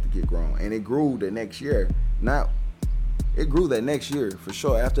confidence had to get grown, and it grew the next year. It grew that next year for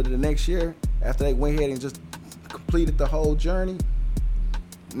sure. After the next year, after they went ahead and just completed the whole journey,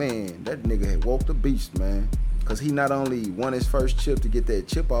 man, that nigga had woke the beast, man. Because he not only won his first chip to get that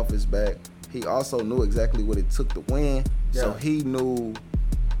chip off his back, he also knew exactly what it took to win. Yeah. So he knew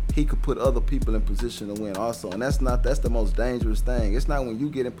he could put other people in position to win also. And that's the most dangerous thing. It's not when you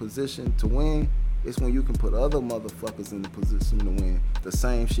get in position to win, it's when you can put other motherfuckers in the position to win the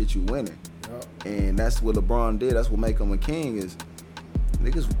same shit you winning. Yep. And that's what LeBron did. That's what make him a king is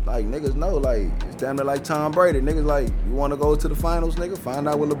niggas know, like, it's damn near like Tom Brady. Niggas like, you want to go to the finals, nigga? Find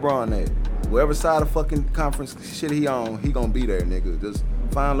out where LeBron at. Whoever side of fucking conference shit he on, he gonna be there, nigga. Just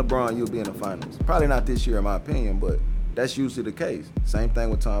find LeBron, you'll be in the finals. Probably not this year in my opinion, but that's usually the case. Same thing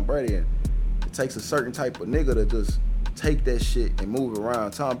with Tom Brady. And it takes a certain type of nigga to just take that shit and move it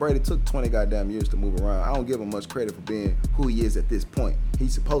around. Tom Brady took 20 goddamn years to move around. I don't give him much credit for being who he is at this point.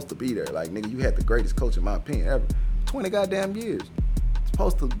 He's supposed to be there. Like, nigga, you had the greatest coach in my opinion ever. 20 goddamn years.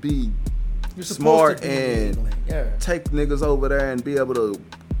 Supposed to be smart and take niggas over there and be able to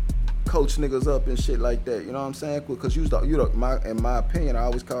coach niggas up and shit like that. You know what I'm saying? Because in my opinion, I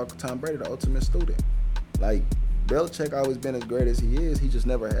always call Tom Brady the ultimate student. Like, Belichick always been as great as he is. He just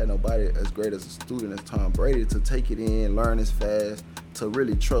never had nobody as great as a student as Tom Brady to take it in, learn as fast, to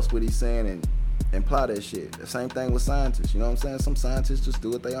really trust what he's saying and apply that shit. The same thing with scientists. You know what I'm saying? Some scientists just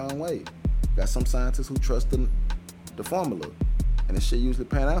do it their own way. Got some scientists who trust the formula. And the shit usually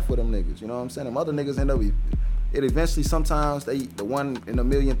pan out for them niggas. You know what I'm saying? Them other niggas end up, it eventually sometimes the one in a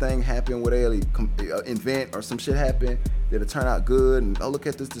million thing happen where they'll invent or some shit happen that'll turn out good. And, oh, look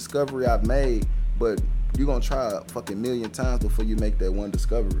at this discovery I've made. But you're going to try a fucking million times before you make that one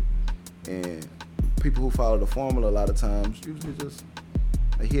discovery. And people who follow the formula a lot of times usually just,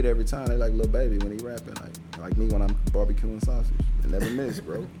 they hit every time. They like Lil Baby when he rapping. Like me when I'm barbecuing sausage. I never miss,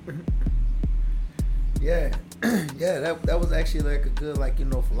 bro. Yeah. Yeah, that was actually like a good, like, you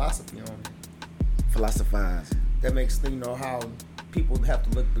know, philosophy on it. Philosophize. That makes, you know, how people have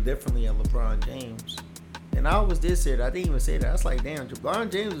to look differently at LeBron James. And I always did say that. I didn't even say that. I was like, damn,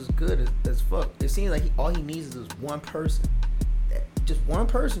 LeBron James is good as fuck. It seems like all he needs is one person. Just one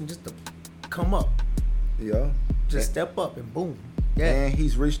person just to come up. Yeah. Just step up and boom. Yeah. And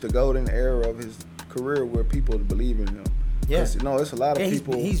he's reached the golden era of his career where people believe in him. Yeah. You know, it's a lot of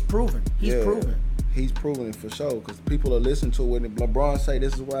people. He's proven. He's proven. He's proven it for sure because people are listening to it. And LeBron say,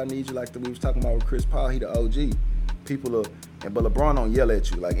 this is why I need you, like we was talking about with Chris Paul. He the OG. But LeBron don't yell at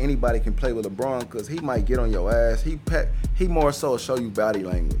you. Like, anybody can play with LeBron because he might get on your ass. He more so show you body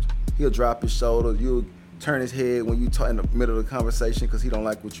language. He'll drop his shoulders. You'll turn his head when you talk in the middle of the conversation because he don't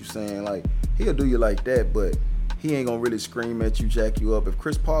like what you're saying. Like, he'll do you like that, but he ain't gonna really scream at you, jack you up. If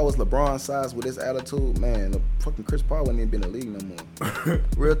Chris Paul was LeBron's size with his attitude, man, fucking Chris Paul wouldn't even be in the league no more.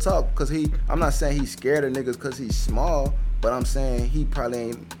 Real talk, because I'm not saying he's scared of niggas because he's small, but I'm saying he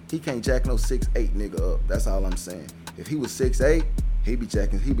can't jack no 6'8" nigga up. That's all I'm saying. If he was 6'8",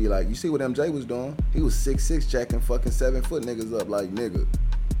 he'd be like, you see what MJ was doing? He was 6'6", jacking fucking 7-foot niggas up like nigga.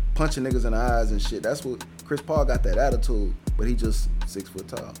 Punching niggas in the eyes and shit. That's what Chris Paul got, that attitude, but he just 6 foot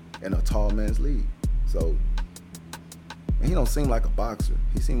tall in a tall man's league. So, and he don't seem like a boxer.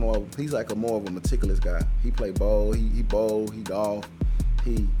 He's like more of a meticulous guy. He play ball, he bowl, he golf,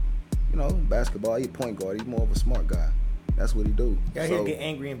 he, you know, basketball, he a point guard. He's more of a smart guy. That's what he do. Yeah, he'll get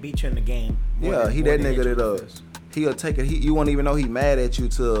angry and beat you in the game. Yeah, he that nigga that he'll take it. You won't even know he mad at you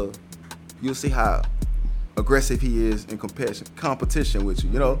till you'll see how aggressive he is in competition with you.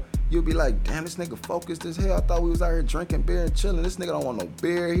 You know, you'll be like, damn, this nigga focused as hell. I thought we was out here drinking beer and chilling. This nigga don't want no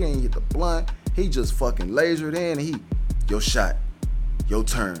beer. He ain't hit the blunt. He just fucking lasered in. And your shot, your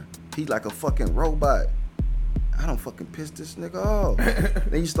turn. He like a fucking robot. I don't fucking piss this nigga off.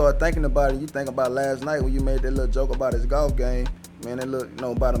 Then you start thinking about it. You think about last night when you made that little joke about his golf game. Man, that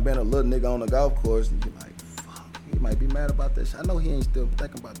little, about him being a little nigga on the golf course. And you're like, fuck, he might be mad about that shit. I know he ain't still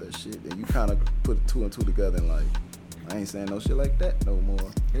thinking about that shit. And you kind of put two and two together and like, I ain't saying no shit like that no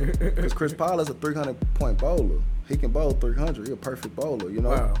more. Because Chris Paul is a 300-point bowler. He can bowl 300. He a perfect bowler, you know?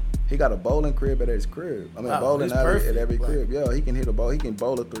 Wow. He got a bowling crib at his crib. I mean, bowling alley at every crib. Yeah, he can hit a ball. He can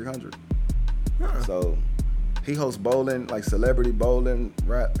bowl a 300. Huh. So he hosts bowling, like celebrity bowling,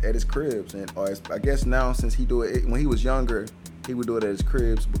 right at his cribs. And I guess now, since he do it, when he was younger, he would do it at his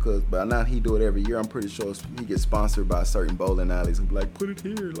cribs because by now he do it every year. I'm pretty sure he gets sponsored by certain bowling alleys and be like, put it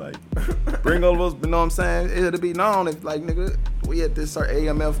here, like, bring all those, you know what I'm saying? It'll be known if, like, nigga, we at this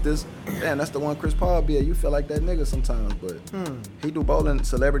AMF, this, damn, that's the one Chris Paul be at. You feel like that nigga sometimes, but he do bowling,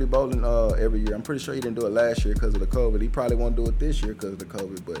 celebrity bowling every year. I'm pretty sure he didn't do it last year because of the COVID. He probably won't do it this year because of the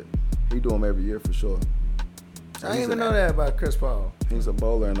COVID, but he do them every year for sure. So I didn't even know that about Chris Paul. He's a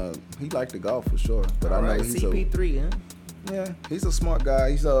bowler and he like to golf for sure. But I know he's CP3, huh? Yeah, he's a smart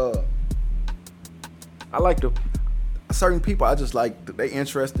guy. I like certain people. I just like they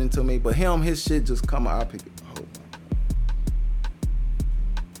interesting to me. But his shit just come out. I pick it.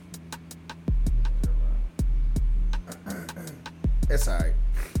 Oh. It's alright.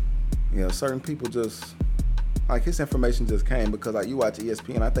 Yeah, certain people just like his information just came because like you watch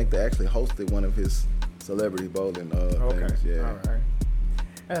ESPN. I think they actually hosted one of his celebrity bowling things. Yeah. All right.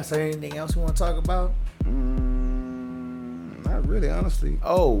 Is there anything else you want to talk about? Not really, honestly.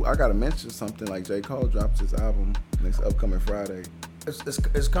 Oh, I gotta mention something. Like J. Cole drops his album next upcoming Friday.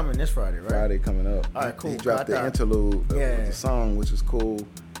 It's coming this Friday, right? Friday coming up. All right, cool. He dropped the interlude, the song, which is cool,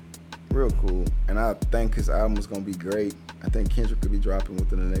 real cool. And I think his album is gonna be great. I think Kendrick could be dropping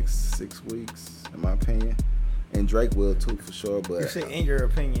within the next 6 weeks, in my opinion, and Drake will too for sure. But you say in your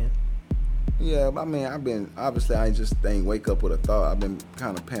opinion. Yeah, I mean, I ain't wake up with a thought. I've been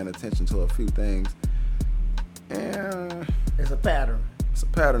kind of paying attention to a few things. And it's a pattern. It's a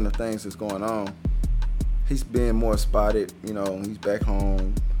pattern of things that's going on. He's being more spotted, you know, he's back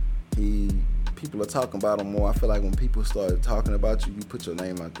home. People are talking about him more. I feel like when people start talking about you, you put your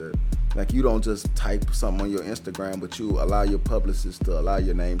name out there. Like you don't just type something on your Instagram, but you allow your publicist to allow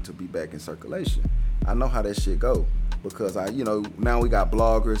your name to be back in circulation. I know how that shit go. Because now we got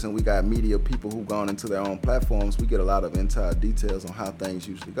bloggers and we got media people who've gone into their own platforms. We get a lot of inside details on how things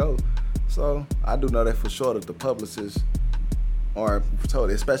usually go. So I do know that for sure that the publicists are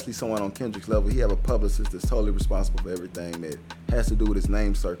totally, especially someone on Kendrick's level, he have a publicist that's totally responsible for everything that has to do with his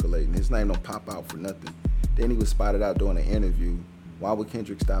name circulating. His name don't pop out for nothing. Then he was spotted out doing an interview. Why would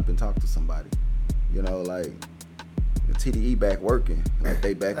Kendrick stop and talk to somebody? You know, like the TDE back working. Like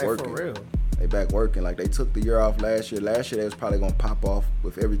they back working. For real. They back working. Like they took the year off last year. Last year they was probably gonna pop off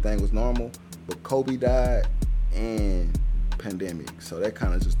if everything was normal. But Kobe died and pandemic. So that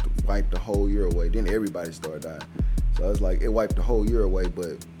kind of just wiped the whole year away. Then everybody started dying. So it's like it wiped the whole year away.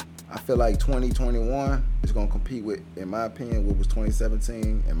 But I feel like 2021 is gonna compete with, in my opinion, what was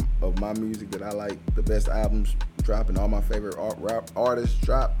 2017 and of my music that I like. The best albums dropping, all my favorite artists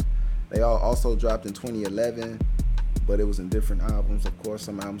dropped. They all also dropped in 2011. But it was in different albums. Of course,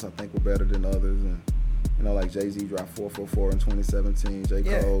 some albums I think were better than others. And, like Jay-Z dropped 444 in 2017. J.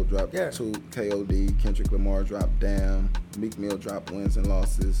 Cole dropped 2 KOD. Kendrick Lamar dropped Damn. Meek Mill dropped Wins and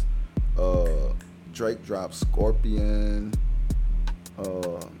Losses. Drake dropped Scorpion.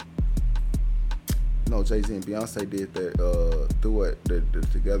 Jay-Z and Beyonce did their duet, the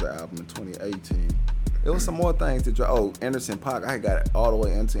Together album in 2018. There was some more things to drop. Oh, Anderson .Paak. I got it all the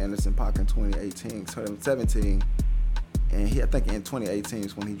way into Anderson .Paak in 2017. And I think in 2018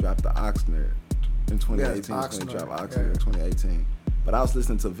 is when he dropped the Oxnard. In 2018 is when he dropped Oxnard in 2018. But I was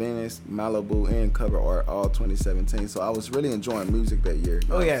listening to Venice, Malibu, and Cover Art all 2017. So I was really enjoying music that year.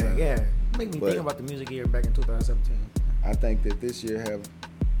 Oh, yeah. Make me think about the music year back in 2017. I think that this year have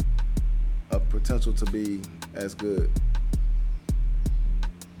a potential to be as good.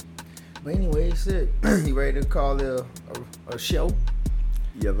 But anyway, shit. You ready to call it a show?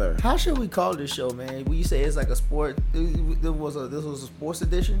 Yeah, there. How should we call this show, man? Will you say it's like a sport? This was a sports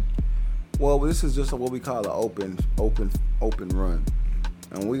edition. Well, this is just what we call an open run,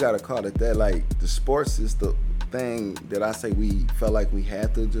 and we gotta call it that. Like the sports is thing that I say we felt like we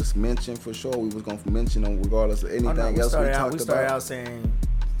had to just mention for sure. We was gonna mention them regardless of anything else we talked about. We started out saying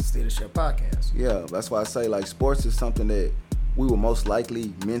Steal the Ship podcast. Yeah, that's why I say like sports is something that we will most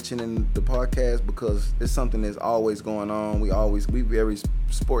likely mention in the podcast because it's something that's always going on. We very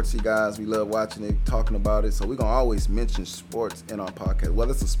sportsy guys. We love watching it, talking about it. So we're gonna always mention sports in our podcast,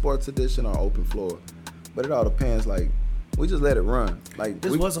 whether it's a sports edition or open floor. But it all depends. Like we just let it run. Like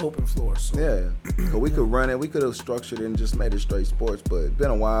this was open floor. So. Yeah, so we could run it. We could have structured it and just made it straight sports. But it's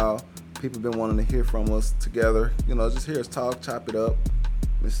been a while. People been wanting to hear from us together. You know, just hear us talk, chop it up.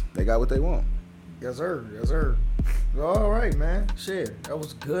 They got what they want. Yes, sir. Yes, sir. All right, man. Shit, that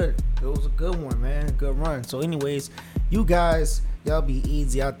was good. It was a good one, man. Good run. So, anyways, you guys, y'all be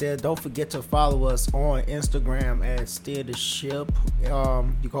easy out there. Don't forget to follow us on Instagram at Steer the Ship. You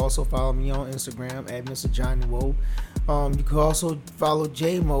can also follow me on Instagram at Mr. Johnny Woe. You can also follow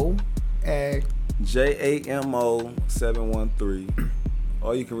JMO at JAMO713.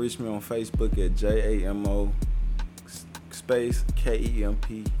 Or you can reach me on Facebook at JAMO space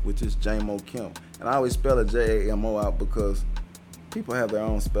KEMP, which is JMO Kemp. And I always spell a JAMO out because people have their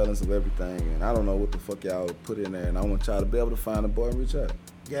own spellings of everything, and I don't know what the fuck y'all put in there. And I want y'all to be able to find the boy and reach out.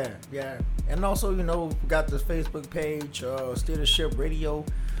 Yeah. And also, you know, we got this Facebook page, Steer the Ship Radio.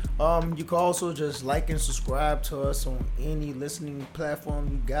 You can also just like and subscribe to us on any listening platform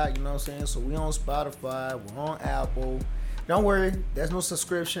you got, you know what I'm saying? So we on Spotify, we're on Apple. Don't worry, there's no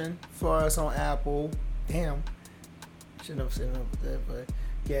subscription for us on Apple. Damn. Shouldn't have said that, but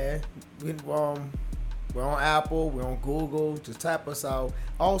yeah, we're on Apple, we're on Google. Just type us out.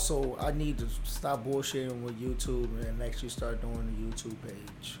 Also, I need to stop bullshitting with YouTube and actually start doing the YouTube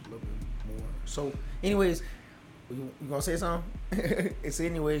page a little bit more. So, anyways, you gonna say something?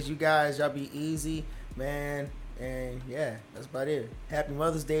 Anyways, you guys, y'all be easy, man, and yeah, that's about it. Happy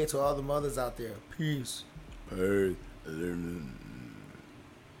Mother's Day to all the mothers out there. Peace. Hey.